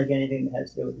Mortor doesn't like anything that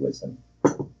has to do with wisdom.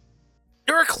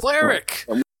 You're a cleric.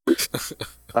 And we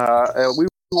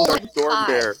will start Storm 5.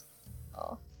 Bear.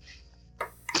 Oh.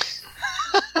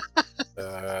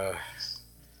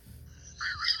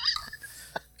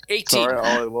 18. Sorry,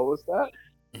 Ollie, what was that?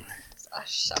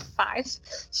 Gosh, 5.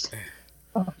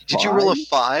 Did you roll a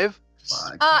 5?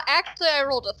 Actually, I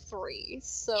rolled a 3,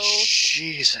 so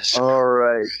Jesus. All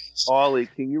right. Ollie,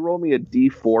 can you roll me a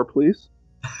D4, please?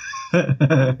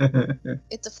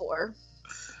 it's a 4.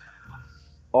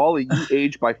 Ollie, you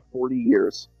age by 40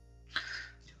 years.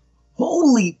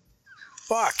 Holy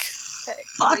Fuck. Okay,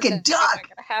 fucking wait a second, duck! I'm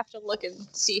gonna have to look and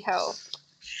see how.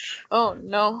 Oh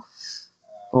no.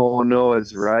 Oh no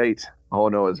is right. Oh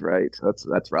no is right. That's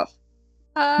rough.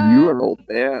 You are an old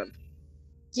man.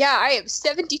 Yeah, I am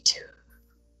 72.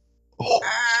 Oh,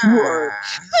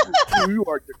 you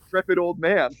are a decrepit old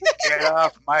man. Get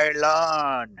off my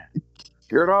lawn.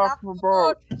 Get off the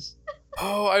boat.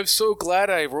 Oh, I'm so glad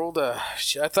I rolled a...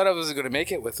 I thought I was going to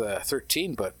make it with a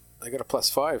 13, but I got a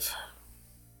 +5.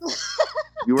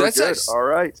 You were That's good. actually- All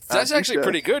right. That's actually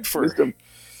pretty good for... Wisdom.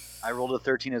 I rolled a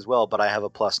 13 as well, but I have a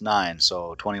 +9,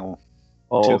 so 21.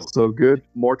 Oh, Two. so good.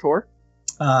 Mortor?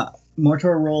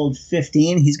 Mortor rolled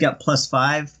 15. He's got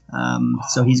 +5,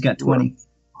 so he's got 20.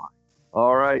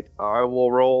 All right. I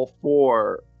will roll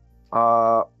for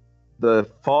the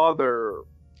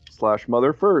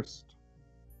father/mother first.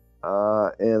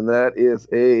 And that is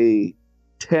a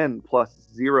 10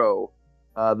 + 0.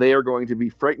 They are going to be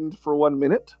frightened for 1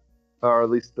 minute, or at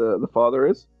least the father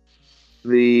is.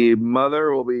 The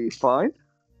mother will be fine.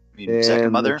 You mean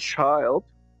second mother? The child.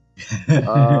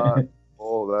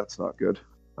 Oh, that's not good.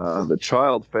 The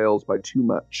child fails by too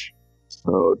much.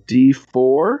 So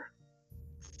D4,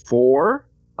 4.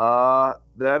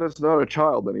 That is not a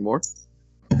child anymore.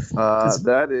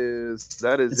 That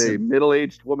is a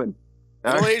middle-aged woman.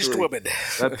 Middle-aged Actually, woman.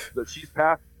 She's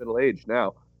past middle age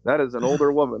now. That is an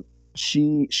older woman.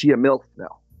 She a MILF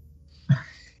now.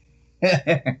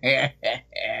 That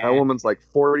woman's like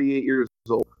 48 years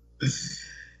old.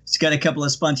 She's got a couple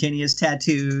of spontaneous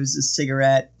tattoos, a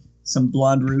cigarette, some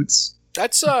blonde roots.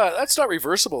 That's not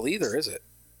reversible either, is it?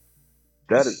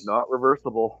 That is not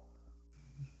reversible.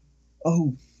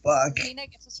 Oh, fuck. I mean, I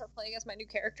get to start playing as my new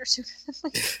character soon.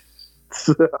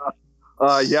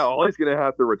 Yeah, Ollie's gonna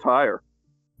have to retire.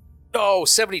 Oh,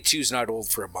 72's not old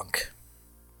for a monk.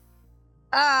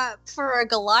 For a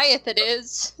Goliath it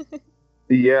is.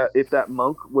 Yeah, if that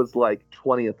monk was like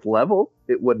 20th level,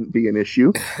 it wouldn't be an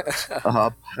issue.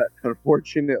 But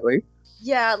unfortunately.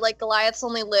 Yeah, like Goliaths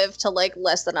only live to like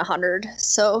less than 100,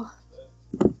 so.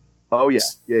 Oh yeah.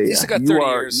 He's still got 30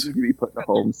 years. You'd be putting a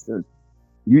home soon.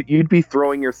 You'd be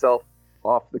throwing yourself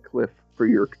off the cliff for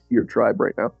your tribe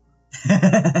right now.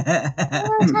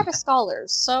 We're a tribe of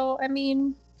scholars, so I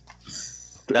mean.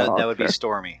 That would be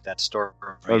Stormy. That's Stormy.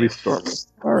 That would be Stormy.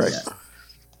 All right.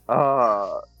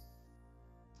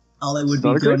 All would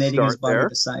Not be a great donating his start body there.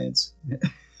 to science.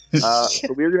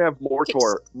 So we're gonna have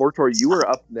Mortor. Mortor, you are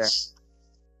up next.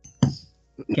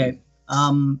 Okay.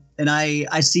 And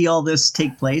I see all this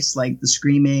take place, like the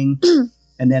screaming,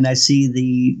 and then I see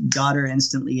the daughter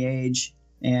instantly age,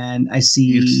 and I You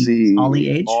see see Ollie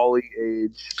age. Ollie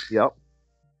age. Yep.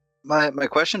 My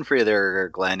question for you there,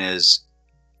 Glenn, is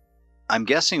I'm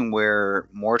guessing where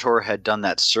Mortor had done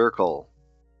that circle,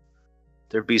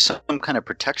 there'd be some kind of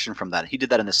protection from that. He did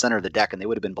that in the center of the deck, and they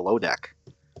would have been below deck.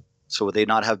 So would they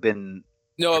not have been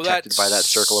protected by that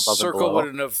circle above and below? Circle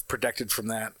wouldn't have protected from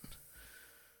that.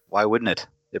 Why wouldn't it?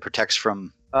 It protects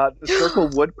from... The circle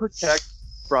would protect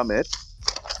from it.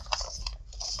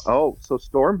 Oh, so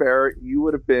Stormbear, you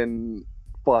would have been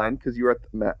fine because you were at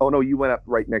the oh no, you went up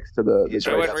right next to the. He's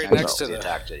I went right next to he the-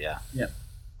 attacked it, yeah.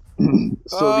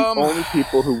 So the only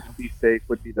people who would be safe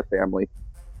would be the family.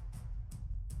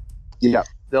 Yeah,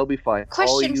 they'll be fine. All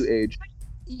Question- you age.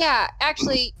 Yeah,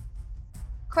 actually,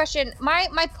 question.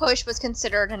 My push was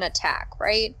considered an attack,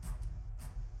 right?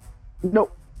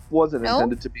 Nope, wasn't No?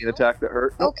 intended to be an attack that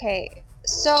hurt. Nope. Okay,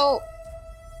 so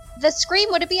the scream,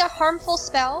 would it be a harmful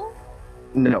spell?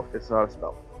 No, it's not a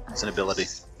spell. It's an ability.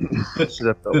 It's just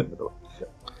a ability.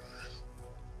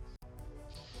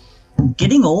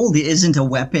 Getting old isn't a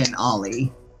weapon,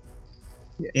 Ollie.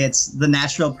 Yeah. It's the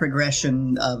natural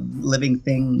progression of living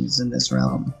things in this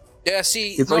realm. Yeah,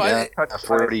 see, It's no, like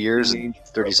 40 years and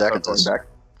 30 seconds is- Back.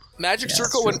 Magic Yeah,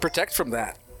 Circle that's wouldn't protect from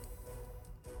that.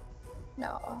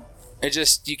 No. It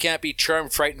just, you can't be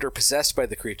charmed, frightened, or possessed by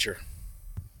the creature.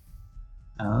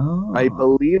 Oh. I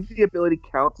believe the ability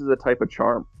counts as a type of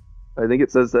charm. I think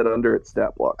it says that under its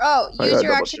stat block. Oh, I use gotta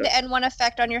your double action check. to end one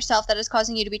effect on yourself that is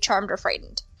causing you to be charmed or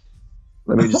frightened.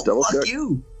 Let me just double Fuck check.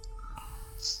 you.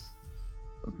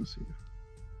 Let me see.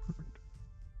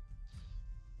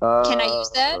 Can I use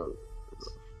that?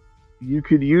 You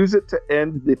could use it to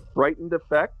end the frightened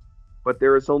effect, but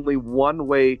there is only one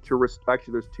way to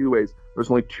actually there's two ways. There's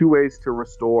only two ways to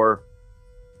restore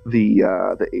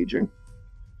the aging.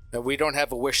 And we don't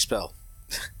have a wish spell.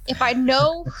 If I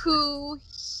know who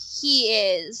he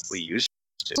is, We used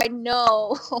to. do I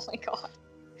know? Oh my god.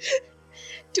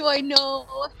 Do I know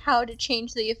how to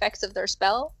change the effects of their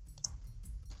spell?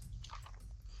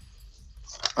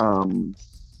 No.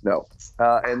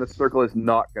 And the circle is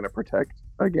not going to protect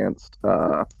against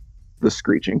the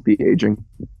screeching, the aging.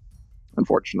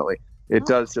 Unfortunately, it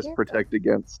does just protect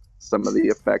against some of the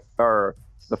effect or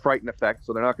the frighten effect,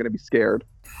 so they're not going to be scared.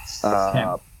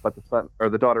 But the son or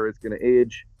the daughter is going to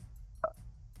age.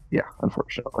 Yeah,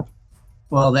 unfortunately.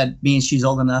 Well, that means she's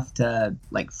old enough to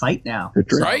like fight now. Right?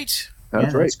 That's right.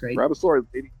 That's great. Grab a sword,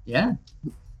 lady. Yeah.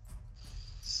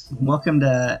 Welcome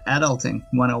to Adulting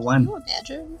 101. Can you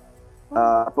imagine?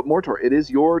 But Mortor, it is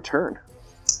your turn.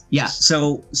 Yeah.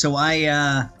 So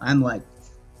I'm like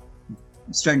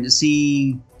starting to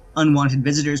see unwanted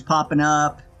visitors popping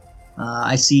up.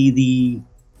 I see the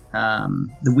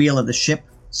wheel of the ship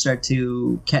start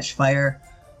to catch fire.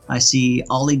 I see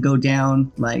Ollie go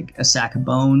down like a sack of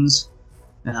bones.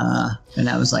 And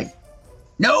I was like,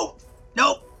 nope,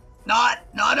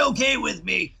 not okay with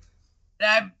me.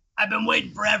 I've been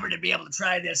waiting forever to be able to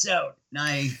try this out. And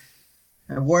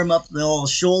I warm up the old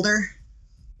shoulder,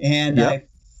 and I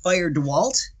fire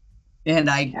DeWalt, and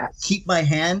I keep my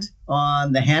hand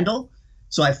on the handle,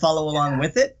 so I follow along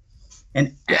with it.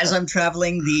 And as I'm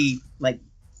traveling the like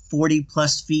 40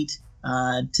 plus feet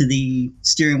to the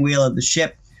steering wheel of the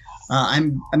ship,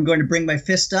 I'm going to bring my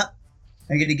fist up.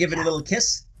 I'm going to give it a little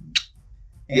kiss,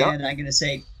 and I'm going to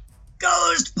say,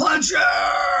 "Ghost Puncher!"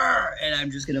 And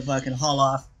I'm just going to fucking haul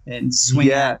off and swing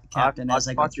at the captain as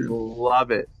I go through.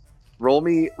 Love it. Roll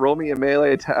me a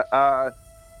melee attack.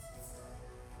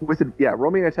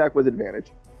 Roll me an attack with advantage.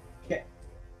 Okay.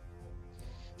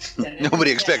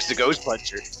 Nobody expects the ghost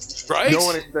puncher. Right? No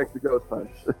one expects the ghost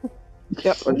punch. You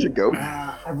can't punch a ghost.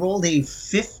 I rolled a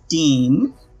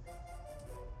 15.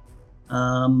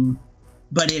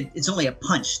 But it's only a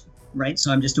punch, right?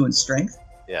 So I'm just doing strength.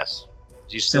 Yes.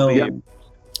 Do you still be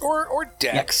Or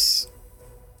dex.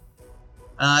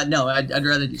 No, I'd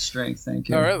rather do strength. Thank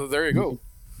you. All right, well, there you go.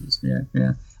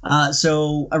 Yeah.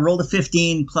 So I rolled a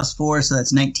 15 plus 4, so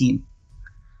that's 19.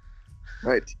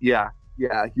 Right. Yeah.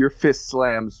 Your fist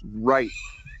slams right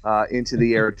into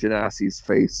the Air Genassi's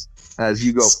face as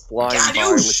you go flying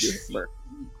by with your hammer.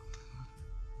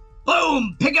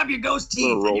 Boom! Pick up your ghost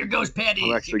teeth and your ghost panties.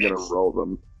 I'm actually going to roll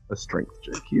them a strength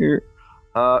check here.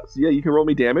 So yeah, you can roll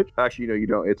me damage. Actually, no, you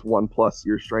don't. It's 1 plus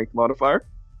your strength modifier.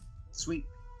 Sweet.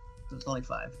 So it's only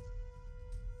 5.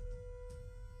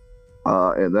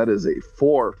 And that is a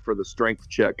 4 for the strength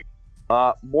check.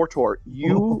 Mortor,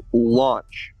 you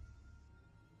launch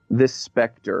this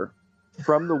specter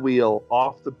from the wheel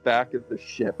off the back of the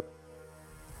ship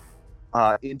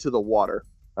into the water.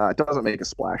 It doesn't make a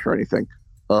splash or anything.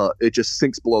 It just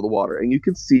sinks below the water. And you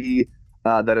can see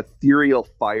that ethereal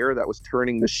fire that was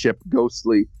turning the ship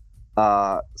ghostly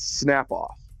snap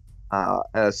off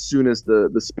as soon as the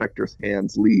specter's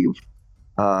hands leave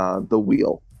the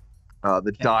wheel.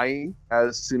 The dying,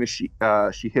 as soon as she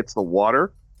hits the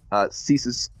water,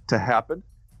 ceases to happen,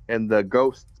 and the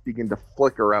ghosts begin to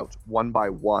flicker out one by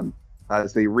one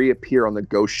as they reappear on the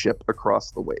ghost ship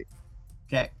across the way.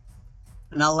 Okay.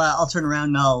 And I'll turn around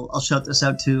and I'll shout this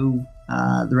out to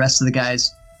the rest of the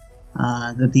guys.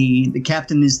 That the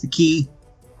captain is the key.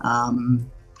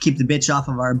 Keep the bitch off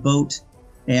of our boat,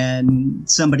 and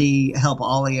somebody help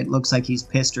Ollie. It looks like he's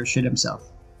pissed or shit himself.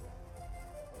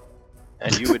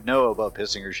 And you would know about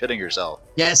pissing or shitting yourself.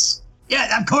 Yes.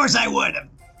 Yeah, of course I would.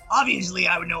 Obviously,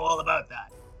 I would know all about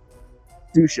that.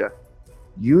 Dusha,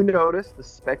 you notice the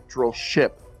spectral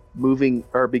ship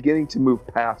beginning to move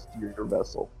past your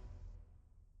vessel.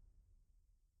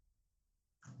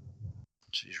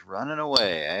 She's running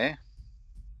away, eh?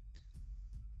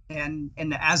 And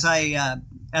as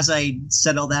I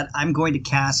said all that, I'm going to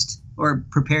cast or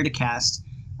prepare to cast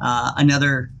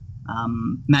another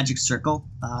magic circle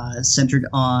centered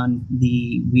on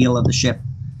the wheel of the ship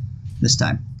this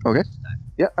time. Okay.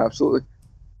 Yeah, absolutely.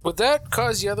 Would that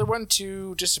cause the other one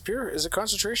to disappear? Is it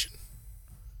concentration?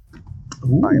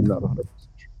 Ooh. I am not 100% sure.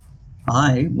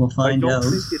 I will find out. I don't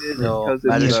think it is No, because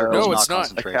magic it's circle's No, it's not. a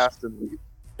concentration. cast and leave.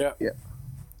 Yeah.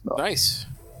 No. Nice.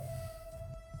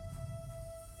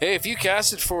 Hey, if you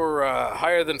cast it for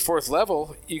higher than 4th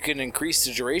level, you can increase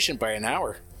the duration by an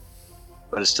hour.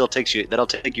 But it still that'll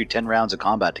take you 10 rounds of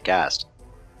combat to cast.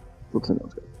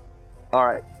 All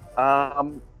right.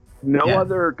 No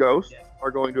other ghosts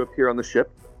are going to appear on the ship.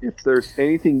 If there's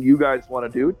anything you guys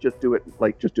want to do, just do it.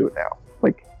 Just do it now.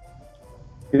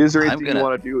 Is there anything you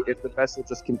want to do if the vessel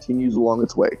just continues along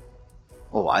its way?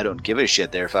 Oh, I don't give a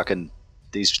shit.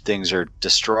 These things are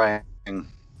destroying.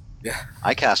 Yeah.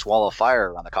 I cast Wall of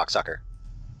Fire on the cocksucker.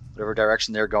 Whatever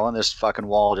direction they're going, this fucking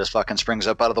wall just fucking springs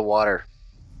up out of the water.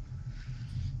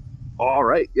 All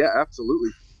right. Yeah,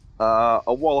 absolutely.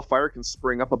 A wall of fire can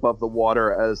spring up above the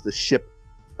water as the ship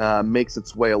makes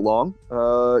its way along.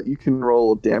 You can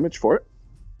roll damage for it.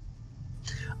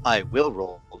 I will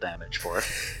roll damage for it.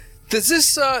 Does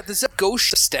that ghost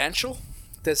substantial?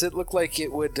 Does it look like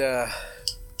it would? Are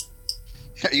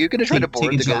you going to try to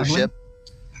board Take a the ghost javelin?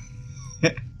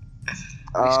 ship?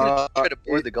 He's going to try to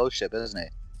board the ghost ship, isn't he?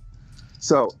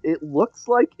 So it looks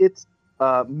like it's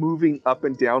moving up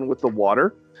and down with the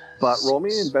water, but roll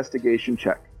me an investigation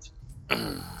check.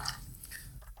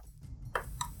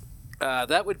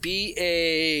 That would be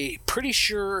a pretty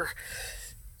sure.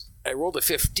 I rolled a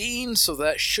 15, so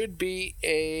that should be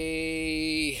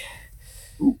a.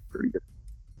 Ooh, pretty good.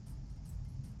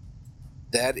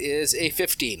 That is a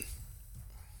 15.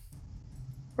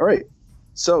 All right.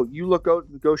 So you look out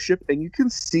at the ghost ship, and you can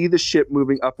see the ship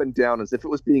moving up and down as if it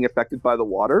was being affected by the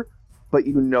water, but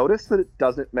you notice that it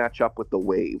doesn't match up with the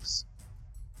waves.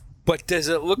 But does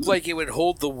it look like it would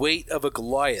hold the weight of a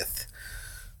Goliath?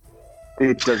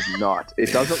 It does not.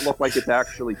 It doesn't look like it's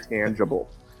actually tangible.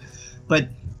 But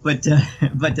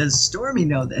does Stormy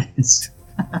know this?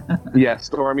 Yeah,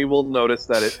 Stormy will notice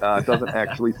that it doesn't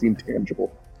actually seem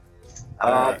tangible.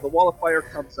 The wall of fire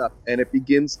comes up, and it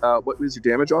begins... what was your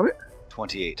damage on it?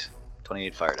 28.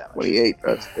 28 fire damage. 28.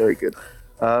 That's very good.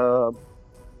 The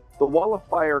wall of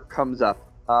fire comes up,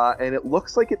 and it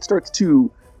looks like it starts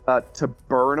to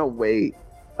burn away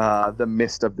the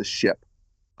mist of the ship.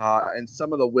 And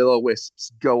some of the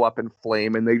will-o-wisps go up in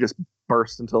flame, and they just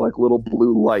burst into like little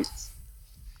blue lights.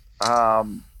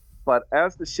 But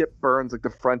as the ship burns, like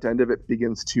the front end of it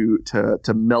begins to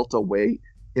melt away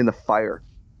in the fire.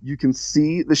 You can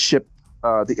see the ship,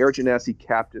 the Air Genasi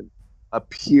captain,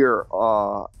 appear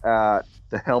at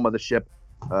the helm of the ship,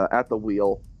 at the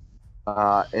wheel,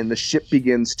 and the ship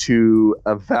begins to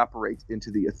evaporate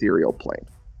into the ethereal plane.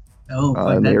 Oh,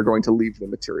 and they are going to leave the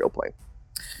material plane.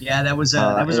 yeah, that was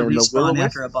a and the respawn will-o-wisps?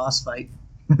 after a boss fight.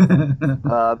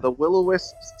 The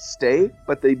will-o-wisps stay,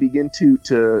 but they begin to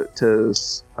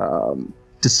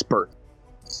disperse.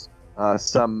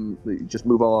 Some they just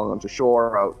move along onto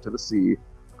shore, out to the sea,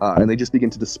 and they just begin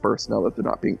to disperse now that they're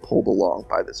not being pulled along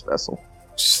by this vessel.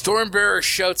 Stormbearer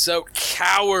shouts out,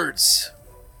 "Cowards!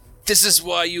 This is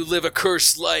why you live a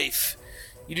cursed life.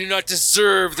 You do not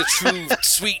deserve the true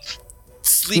sweet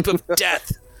sleep of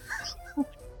death."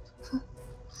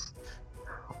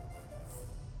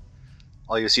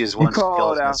 All you see is one call it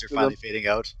skeleton as they're after finally them. fading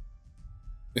out.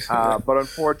 But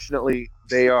unfortunately,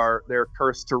 they're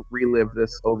cursed to relive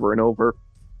this over and over.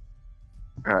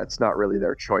 It's not really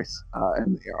their choice,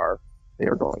 and they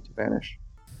are going to vanish.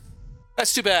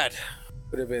 That's too bad.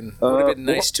 Would have been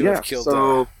nice to yeah, have killed.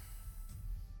 So,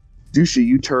 Dushy,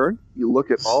 you turn. You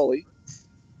look at Ollie,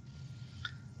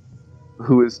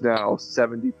 who is now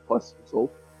 70 plus years old.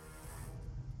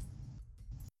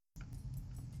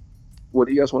 What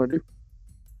do you guys want to do?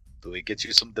 Do we get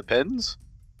you some depends?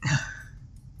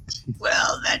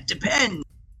 Well, that depends.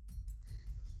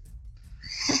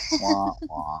 Wah,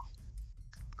 wah.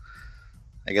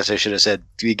 I guess I should have said,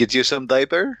 do we get you some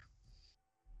diaper?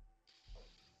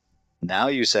 Now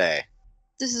you say.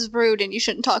 This is rude, and you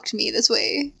shouldn't talk to me this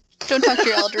way. Don't talk to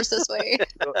your elders this way.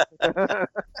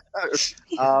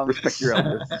 Respect your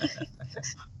elders.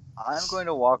 I'm going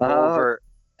to walk over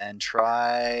and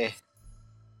try.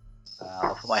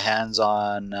 I'll put my hands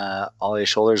on Ollie's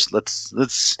shoulders.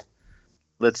 Let's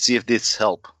see if this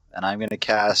help. And I'm going to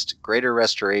cast Greater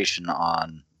Restoration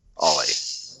on Ollie.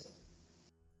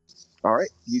 All right,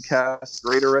 you cast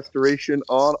Greater Restoration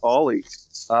on Ollie.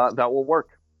 That will work.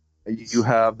 You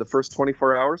have the first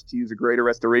 24 hours to use a Greater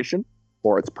Restoration,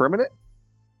 or it's permanent.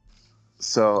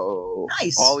 So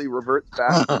Nice. Ollie reverts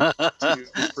back to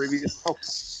his previous. Oh,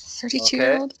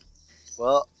 32-year-old.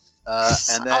 Well,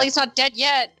 and then Ollie's not dead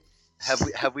yet.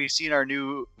 have we seen our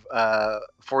new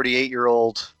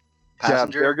 48-year-old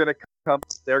passenger? Yeah,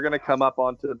 they're gonna come up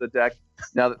onto the deck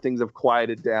now that things have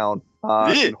quieted down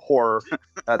in horror.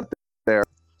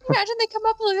 Imagine they come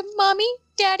up like, "Mommy,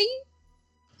 Daddy."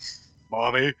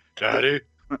 Mommy, Daddy.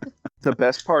 The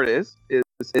best part is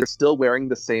they're still wearing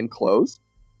the same clothes.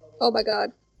 Oh my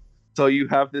god. So you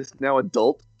have this now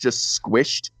adult just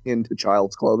squished into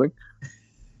child's clothing.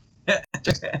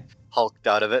 Hulked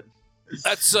out of it.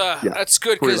 That's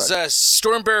good, pretty because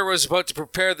Stormbearer was about to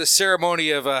prepare the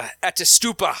ceremony of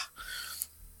Atastupa.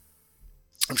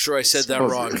 I'm sure I said that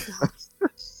wrong.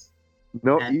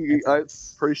 No, I'm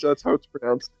pretty sure that's how it's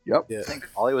pronounced. Yep. Yeah. I think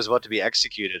Ollie was about to be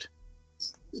executed.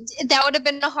 That would have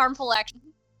been a harmful action.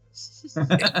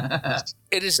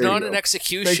 It is There you not go. an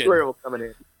execution. Sanctuary will come in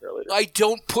handy later. I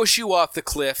don't push you off the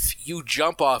cliff. You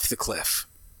jump off the cliff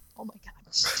Oh my god.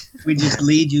 We just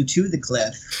lead you to the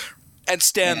cliff. and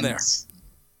stand and- there.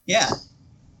 Yeah.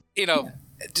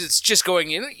 It's just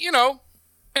going in.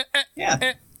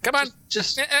 Yeah. Come on.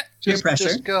 Just Eh. Peer pressure.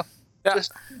 Just go. Yeah.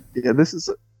 Yeah, this is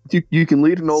you can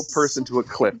lead an old person to a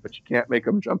cliff, but you can't make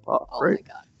them jump off, Oh right?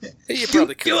 my god. You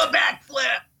probably could. Do a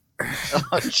backflip.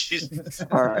 Oh, jeez.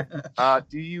 All right.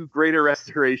 Do you greater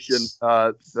restoration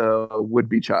the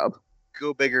would-be child?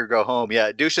 Go big or go home.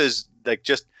 Yeah, Dusha's like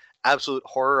just absolute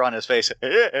horror on his face,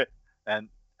 and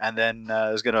then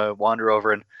is gonna wander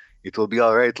over and it will be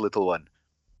all right, little one.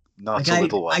 Not Like so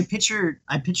little one. I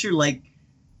picture like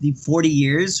the 40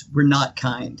 years were not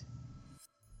kind.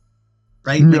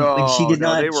 Right? Like she did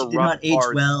they were not rough, age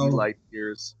hard well. light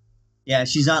years. Yeah,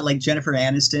 she's not like Jennifer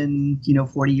Aniston,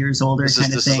 40 years older This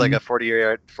kind of is thing. like a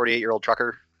 48-year-old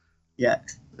trucker. Yeah.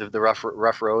 The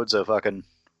rough roads of fucking.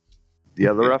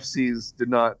 Yeah, the rough seas did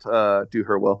not do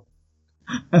her well.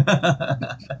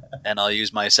 And I'll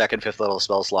use my second, fifth level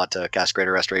spell slot to cast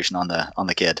Greater Restoration on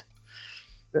the kid.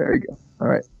 There you go. All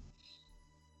right.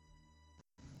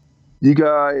 You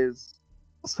guys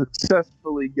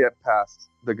successfully get past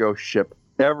the ghost ship.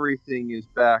 Everything is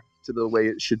back to the way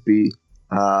it should be.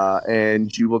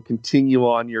 And you will continue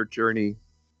on your journey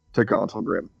to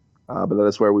Gauntlgrym. But that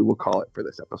is where we will call it for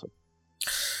this episode.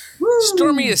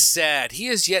 Stormy is sad. He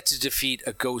has yet to defeat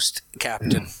a ghost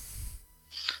captain.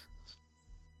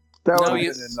 That No, would you-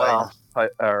 have been a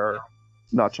nice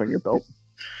notch on your belt.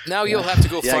 Now you'll have to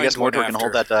go Yeah, find I guess one Mordor can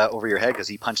hold after. that over your head because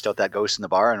he punched out that ghost in the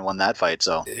bar and won that fight.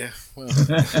 So Yeah, well,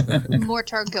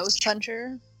 Mortar Ghost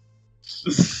Puncher.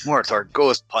 Mordor,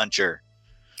 Ghost Puncher.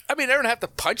 I mean, I don't have to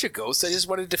punch a ghost. I just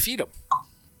want to defeat him.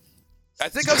 I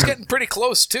think I was getting pretty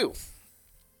close too.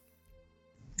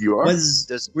 You are?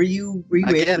 Were you able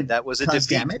Again, to that was a cause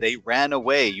defeat. damage? They ran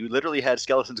away. You literally had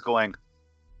skeletons going.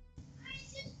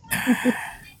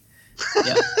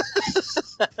 Yeah.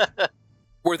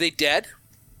 Were they dead?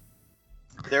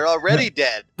 They're already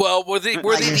dead. Well, were they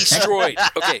destroyed?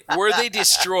 Okay, were they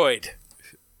destroyed?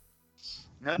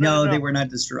 No, they were not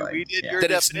destroyed. We did Yeah. your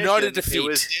Then it's definition. not a It defeat.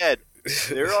 was dead.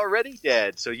 They're already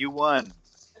dead, so you won.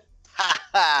 Ha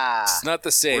ha! It's not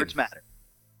the same. Words matter.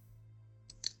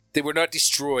 They were not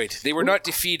destroyed. They were not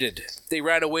defeated. They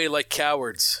ran away like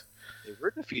cowards. They were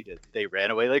defeated. They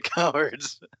ran away like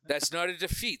cowards. That's not a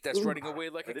defeat. That's running away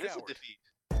like a But it is a coward. defeat.